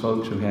of those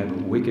folks who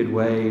had wicked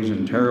ways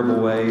and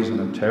terrible ways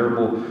and a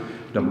terrible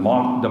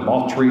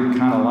debauchery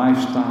kind of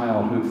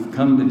lifestyle, who've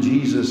come to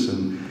Jesus,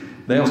 and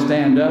they'll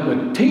stand up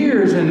with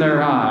tears in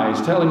their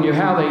eyes telling you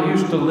how they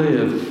used to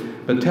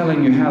live, but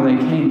telling you how they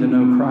came to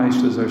know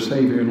Christ as their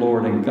Savior and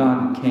Lord, and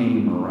God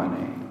came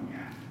running.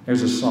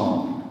 There's a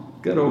song,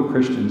 good old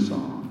Christian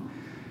song.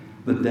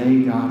 The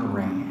day God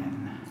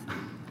ran,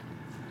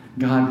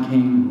 God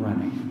came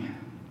running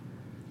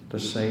to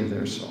save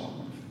their soul.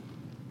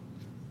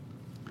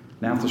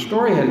 Now, if the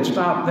story had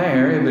stopped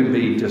there, it would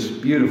be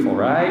just beautiful,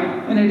 right?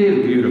 And it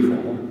is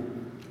beautiful.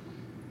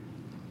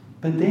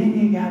 But then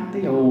you got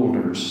the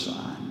older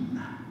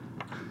son.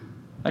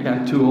 I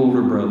got two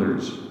older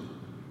brothers.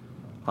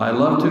 I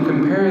love to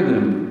compare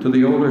them to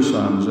the older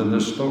sons in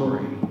this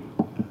story.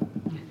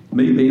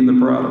 Me being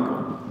the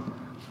prodigal.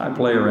 I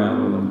play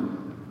around with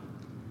them.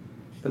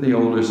 But the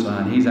older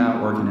son, he's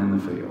out working in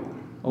the field.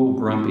 Oh,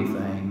 grumpy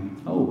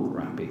thing. Oh,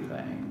 grumpy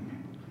thing.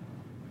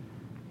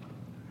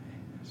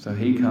 So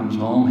he comes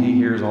home, he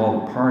hears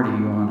all the party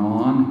going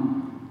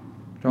on,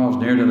 draws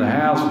near to the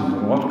house and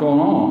says, what's going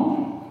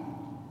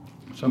on?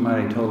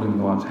 Somebody told him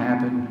what's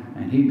happened,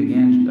 and he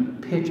begins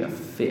to pitch a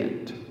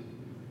fit.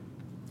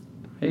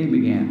 He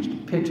begins to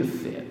pitch a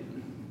fit.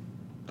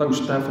 Throw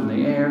stuff in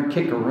the air,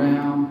 kick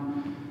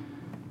around.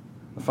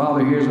 The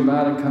father hears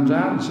about it, comes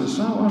out and says,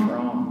 son, what's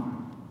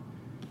wrong?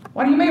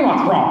 What do you mean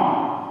what's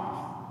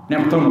wrong?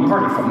 Never thrown a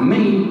party for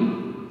me.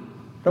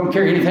 Don't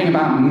care anything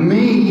about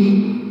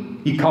me.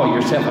 You call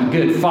yourself a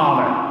good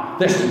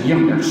father. This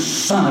younger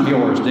son of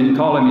yours, didn't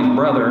call him his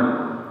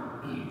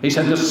brother. He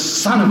said,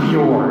 this son of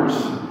yours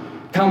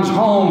comes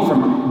home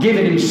from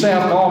giving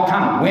himself to all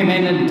kind of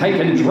women and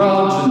taking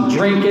drugs and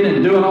drinking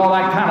and doing all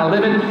that kind of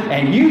living,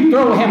 and you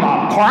throw him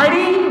a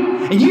party,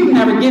 and you've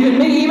never given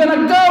me even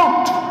a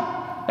goat,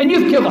 and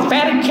you've killed a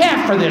fatted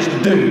calf for this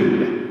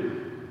dude.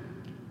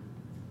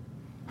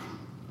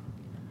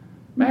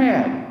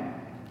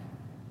 Mad,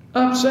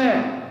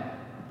 upset.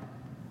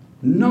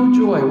 No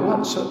joy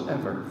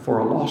whatsoever for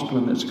a lost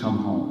one that's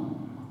come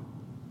home.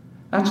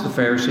 That's the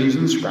Pharisees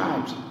and the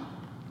scribes.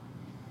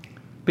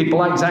 People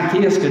like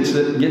Zacchaeus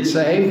get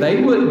saved.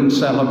 They wouldn't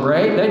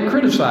celebrate. They'd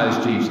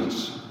criticize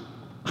Jesus.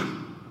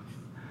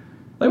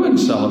 They wouldn't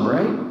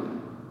celebrate.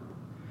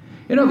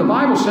 You know, the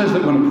Bible says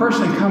that when a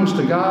person comes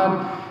to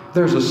God,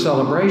 there's a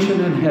celebration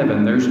in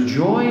heaven. There's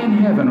joy in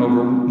heaven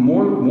over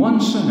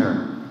one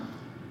sinner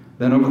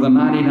than over the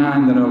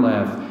 99 that are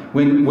left.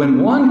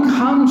 When one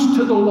comes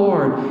to the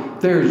Lord,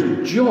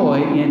 there's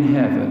joy in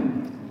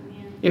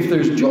heaven. If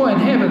there's joy in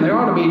heaven, there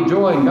ought to be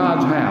joy in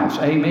God's house.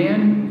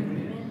 Amen?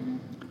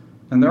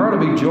 And there ought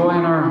to be joy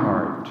in our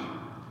heart.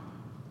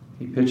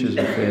 He pitches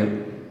a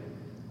fit.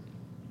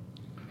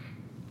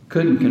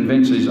 Couldn't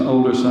convince his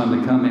older son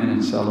to come in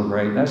and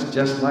celebrate. That's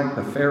just like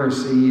the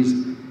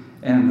Pharisees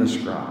and the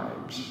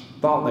scribes.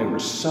 Thought they were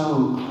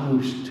so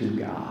close to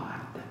God.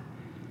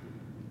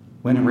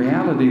 When in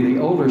reality, the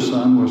older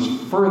son was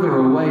further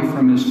away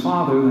from his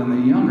father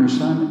than the younger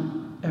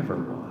son ever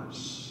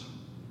was.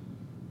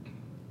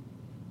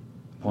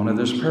 The point of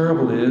this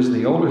parable is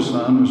the older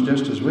son was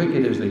just as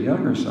wicked as the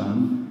younger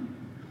son,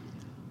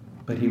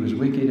 but he was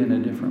wicked in a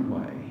different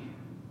way.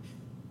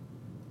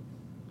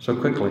 So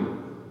quickly,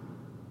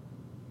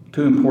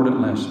 two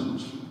important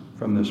lessons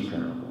from this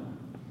parable.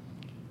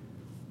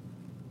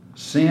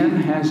 Sin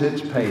has its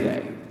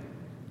payday.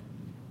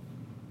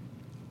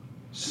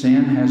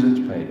 Sin has its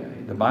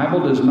payday. The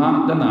Bible does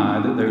not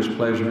deny that there's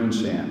pleasure in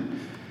sin.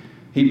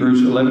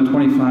 Hebrews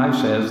 11:25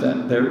 says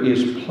that there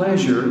is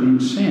pleasure in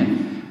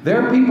sin.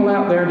 There are people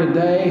out there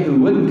today who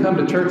wouldn't come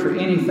to church for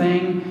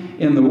anything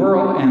in the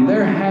world, and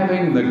they're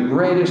having the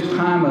greatest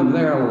time of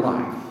their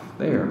life.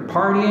 They are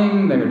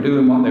partying, they're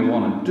doing what they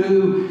want to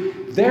do.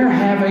 They're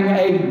having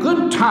a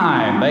good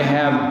time. They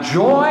have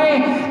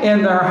joy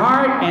in their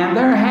heart, and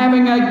they're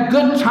having a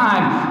good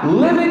time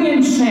living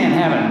in sin,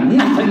 having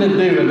nothing to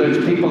do with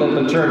those people at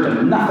the church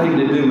and nothing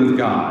to do with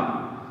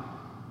God.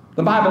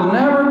 The Bible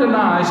never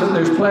denies that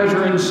there's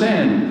pleasure in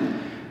sin,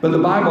 but the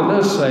Bible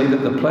does say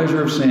that the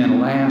pleasure of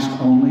sin lasts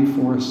only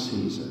for a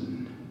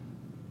season.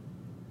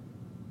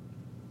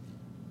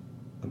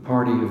 The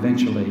party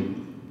eventually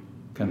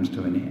comes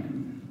to an end.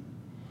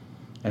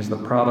 As the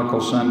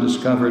prodigal son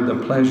discovered, the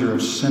pleasure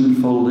of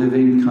sinful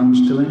living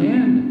comes to an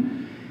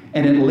end.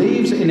 And it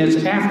leaves in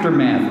its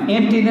aftermath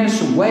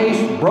emptiness,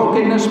 waste,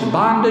 brokenness,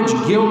 bondage,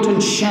 guilt,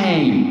 and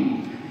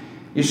shame.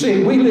 You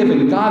see, we live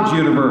in God's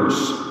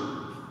universe.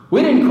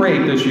 We didn't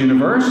create this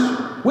universe.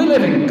 We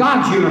live in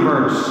God's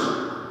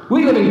universe.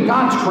 We live in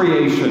God's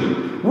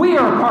creation. We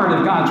are a part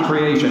of God's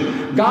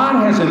creation.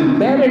 God has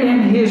embedded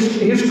in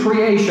His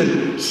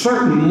creation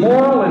certain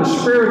moral and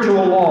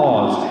spiritual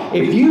laws.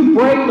 If you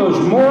break those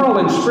moral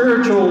and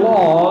spiritual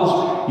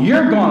laws,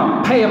 you're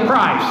going to pay a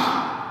price.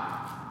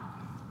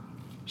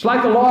 It's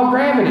like the law of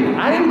gravity.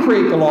 I didn't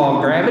create the law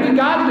of gravity.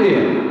 God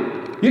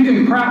did. You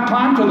can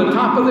climb to the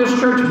top of this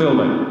church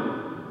building,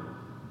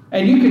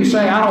 and you can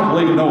say, I don't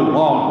believe in no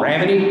law of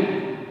gravity.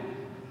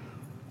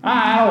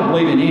 I don't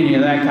believe in any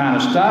of that kind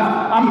of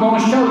stuff. I'm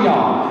going to show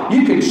y'all.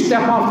 You can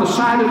step off the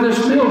side of this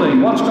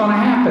building. What's going to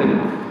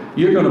happen?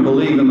 You're going to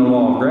believe in the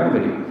law of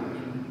gravity.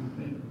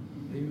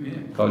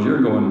 Because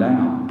you're going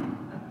down.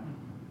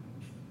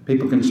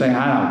 People can say,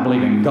 I don't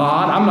believe in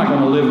God. I'm not going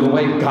to live the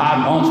way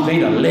God wants me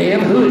to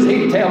live. Who is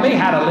He to tell me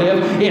how to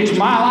live? It's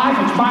my life.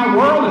 It's my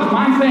world. It's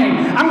my thing.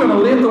 I'm going to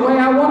live the way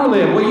I want to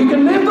live. Well, you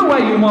can live the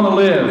way you want to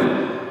live.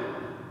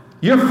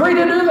 You're free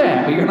to do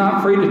that, but you're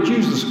not free to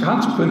choose the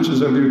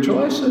consequences of your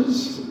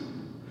choices.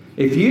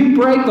 If you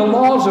break the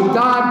laws of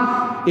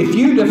God, if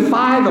you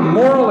defy the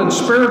moral and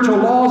spiritual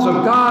laws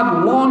of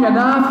God long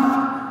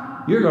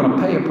enough, you're going to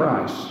pay a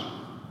price.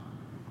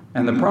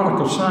 And the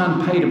prodigal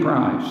son paid a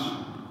price.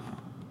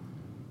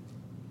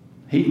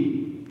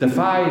 He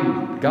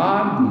defied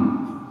God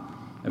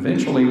and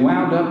eventually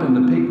wound up in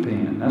the pig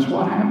pen. That's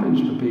what happens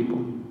to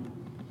people.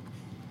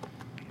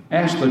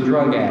 Ask the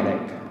drug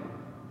addict.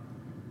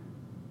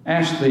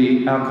 Ask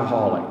the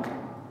alcoholic.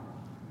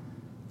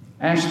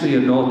 Ask the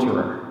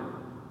adulterer.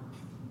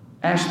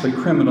 Ask the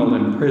criminal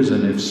in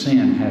prison if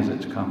sin has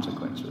its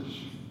consequences.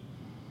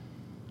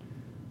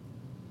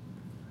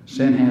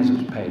 Sin has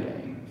its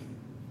payday.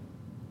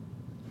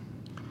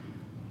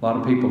 A lot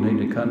of people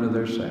need to come to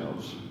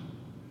themselves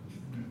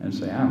and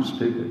say, I'm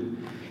stupid.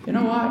 You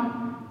know what?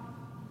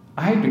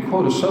 I hate to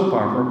quote a soap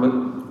opera,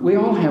 but we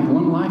all have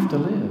one life to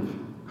live.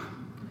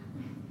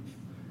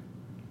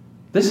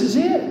 This is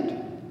it.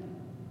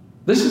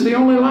 This is the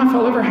only life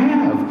I'll ever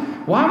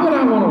have. Why would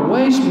I want to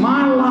waste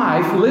my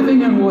life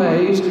living in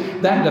ways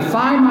that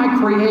defy my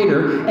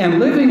Creator and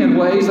living in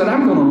ways that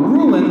I'm going to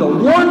ruin the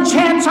one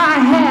chance I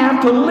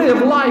have to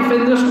live life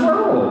in this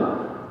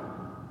world?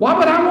 Why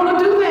would I want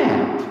to do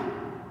that?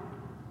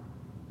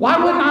 Why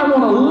wouldn't I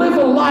want to live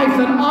a life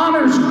that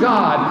honors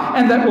God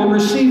and that will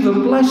receive the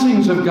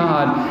blessings of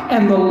God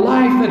and the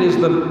life that is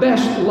the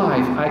best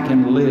life I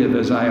can live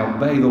as I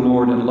obey the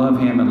Lord and love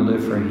Him and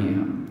live for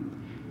Him?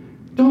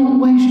 Don't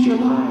waste your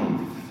life.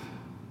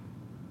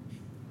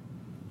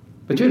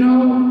 But you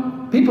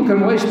know, people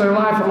can waste their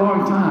life a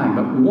long time,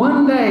 but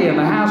one day in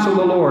the house of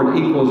the Lord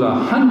equals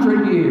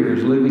 100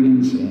 years living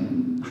in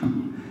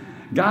sin.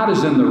 God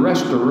is in the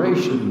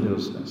restoration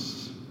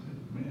business.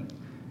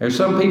 There's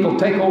some people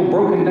take old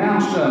broken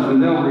down stuff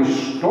and they'll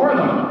restore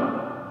them.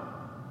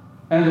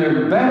 And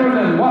they're better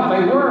than what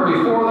they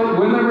were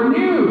when they were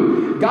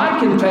new.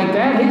 God can take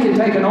that. He can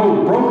take an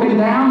old broken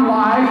down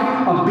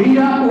life, a beat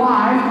up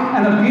life,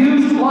 an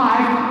abused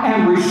life,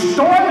 and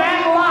restore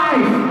that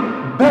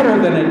life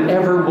better than it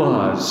ever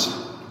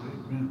was.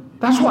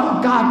 That's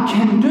what God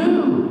can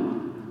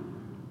do.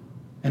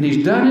 And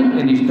He's done it,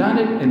 and He's done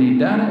it, and He's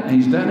done it, and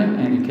He's done it,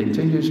 and He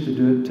continues to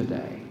do it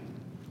today.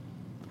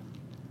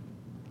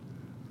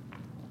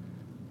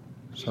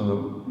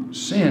 So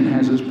sin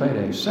has its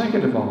payday.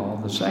 Second of all,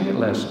 the second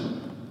lesson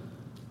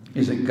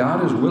is that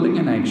God is willing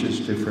and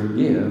anxious to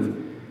forgive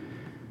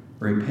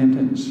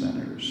repentant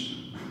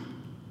sinners.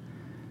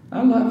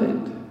 I love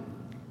it.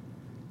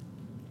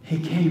 He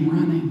came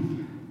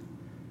running.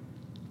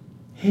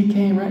 He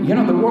came running. You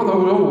know, there were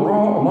those old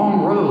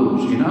long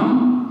robes, you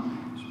know?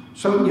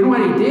 So you know what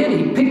He did?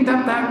 He picked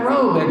up that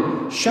robe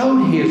and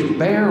showed His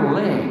bare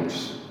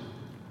legs.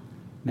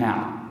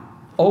 Now,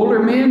 Older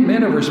men,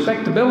 men of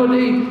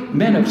respectability,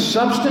 men of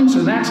substance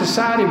in that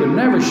society would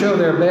never show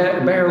their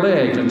bare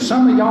legs. And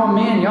some of y'all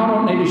men, y'all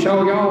don't need to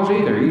show y'all's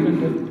either,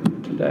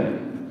 even today.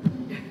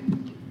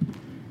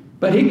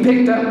 But he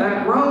picked up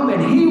that robe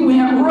and he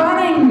went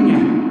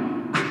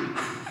running.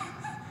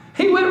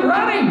 He went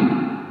running.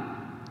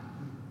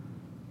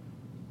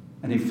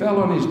 And he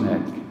fell on his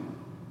neck.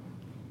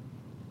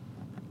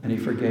 And he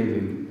forgave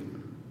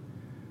him.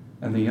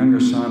 And the younger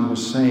son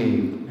was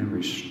saved and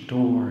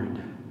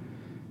restored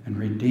and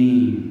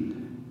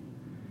redeemed.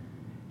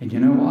 And you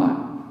know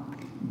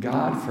what?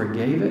 God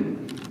forgave it.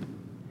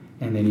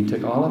 And then he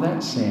took all of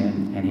that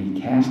sin and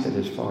he cast it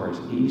as far as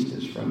east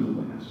as from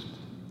the west.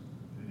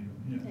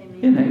 Amen.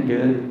 Isn't that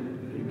good?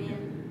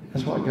 Amen.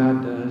 That's what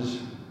God does.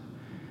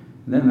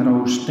 And then that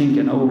old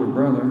stinking older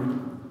brother,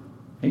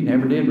 he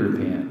never did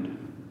repent.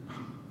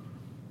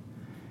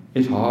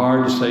 It's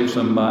hard to save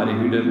somebody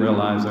who didn't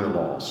realize they're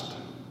lost.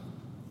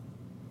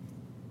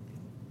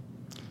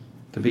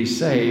 To be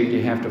saved,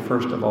 you have to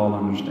first of all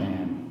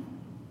understand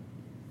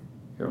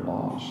you're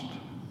lost.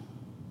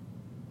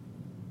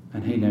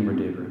 And he never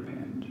did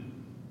repent.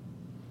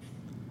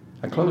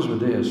 I close with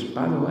this.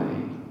 By the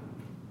way,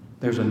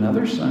 there's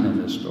another son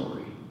in this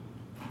story.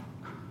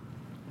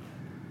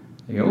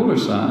 The older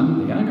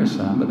son, the younger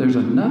son, but there's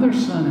another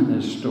son in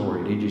this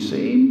story. Did you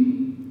see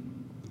him?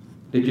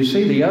 Did you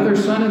see the other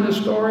son in this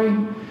story?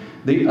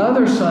 The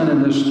other son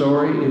in this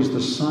story is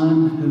the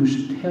son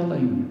who's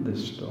telling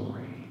this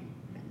story.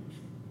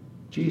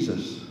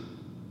 Jesus,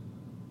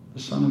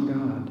 the Son of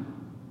God.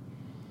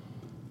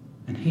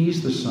 And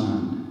he's the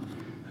Son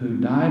who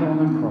died on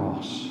the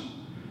cross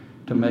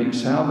to make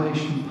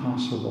salvation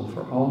possible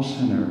for all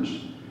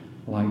sinners,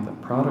 like the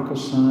prodigal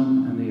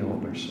son and the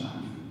older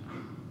son.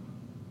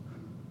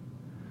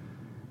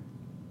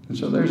 And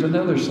so there's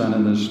another son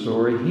in this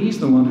story. He's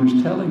the one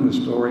who's telling the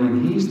story,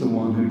 and he's the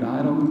one who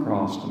died on the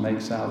cross to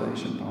make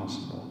salvation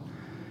possible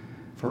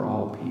for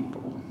all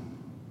people.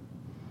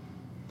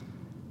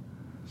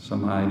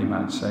 Somebody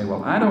might say,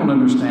 well, I don't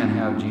understand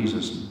how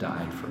Jesus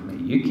died for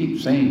me. You keep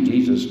saying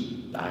Jesus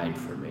died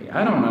for me.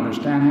 I don't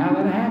understand how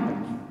that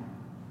happened.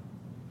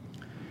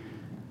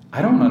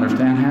 I don't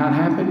understand how it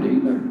happened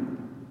either.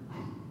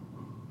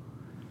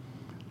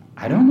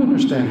 I don't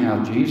understand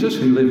how Jesus,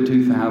 who lived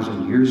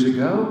 2,000 years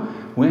ago,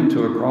 went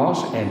to a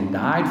cross and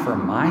died for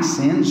my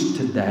sins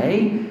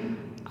today.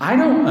 I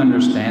don't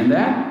understand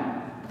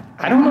that.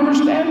 I don't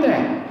understand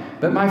that.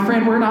 But my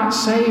friend, we're not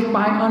saved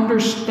by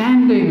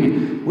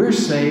understanding. We're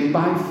saved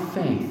by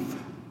faith.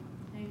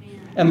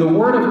 Amen. And the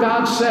Word of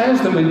God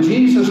says that when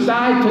Jesus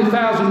died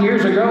 2,000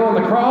 years ago on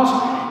the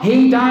cross,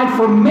 He died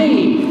for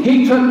me.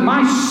 He took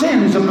my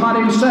sins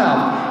upon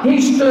Himself. He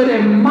stood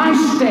in my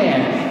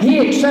stead.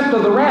 He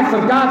accepted the wrath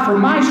of God for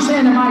my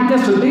sin and my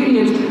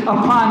disobedience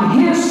upon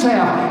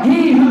Himself.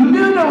 He who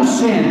knew no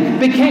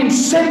sin became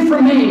sin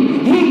for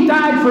me. He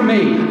died for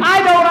me.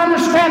 I don't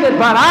understand it,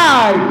 but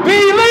I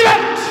believe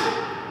it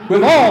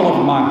with all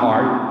of my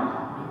heart.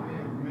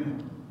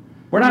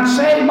 We're not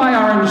saved by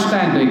our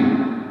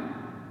understanding.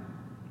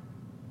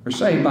 We're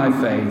saved by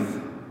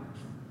faith.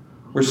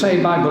 We're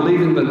saved by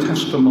believing the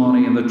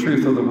testimony and the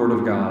truth of the Word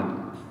of God.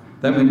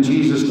 That when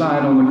Jesus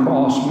died on the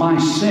cross, my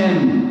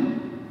sin,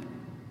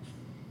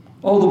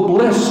 oh, the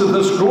bliss of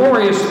this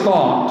glorious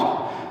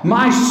thought,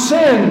 my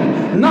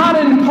sin, not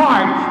in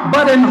part,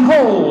 but in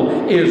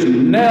whole, is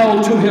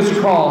nailed to His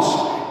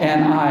cross,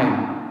 and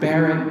I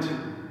bear it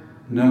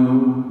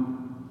no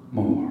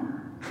more.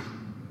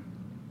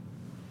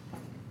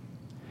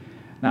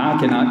 Now, I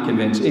cannot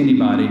convince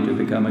anybody to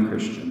become a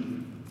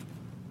Christian.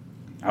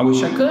 I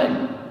wish I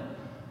could.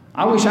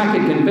 I wish I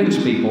could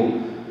convince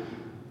people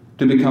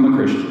to become a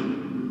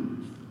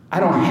Christian. I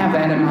don't have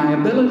that in my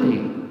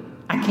ability.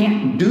 I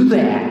can't do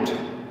that.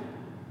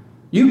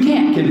 You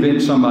can't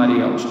convince somebody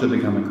else to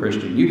become a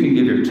Christian. You can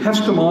give your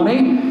testimony,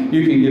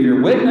 you can give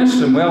your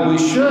witness, and well, we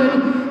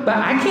should, but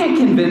I can't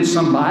convince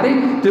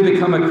somebody to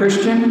become a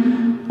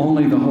Christian.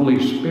 Only the Holy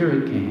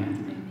Spirit can.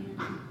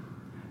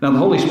 Now, the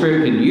Holy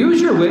Spirit can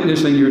use your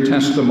witness and your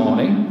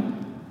testimony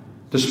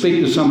to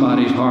speak to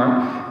somebody's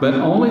heart, but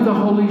only the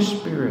Holy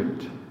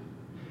Spirit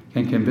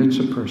can convince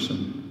a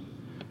person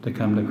to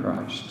come to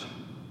Christ.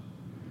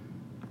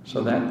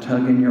 So that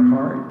tug in your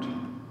heart,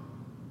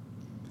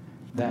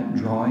 that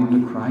drawing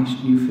to Christ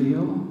you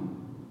feel,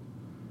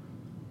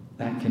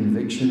 that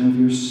conviction of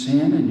your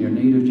sin and your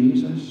need of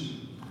Jesus,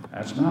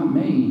 that's not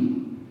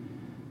me.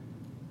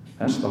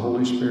 That's the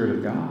Holy Spirit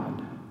of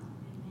God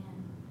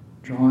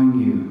drawing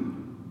you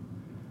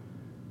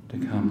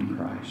to come to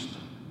Christ.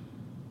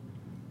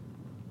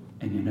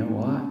 And you know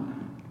what?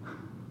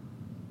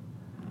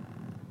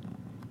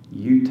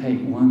 You take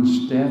one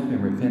step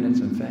in repentance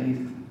and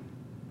faith,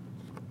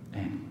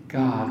 and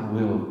God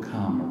will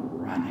come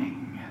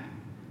running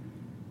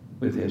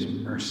with His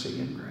mercy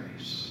and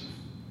grace.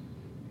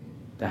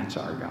 That's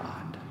our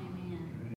God.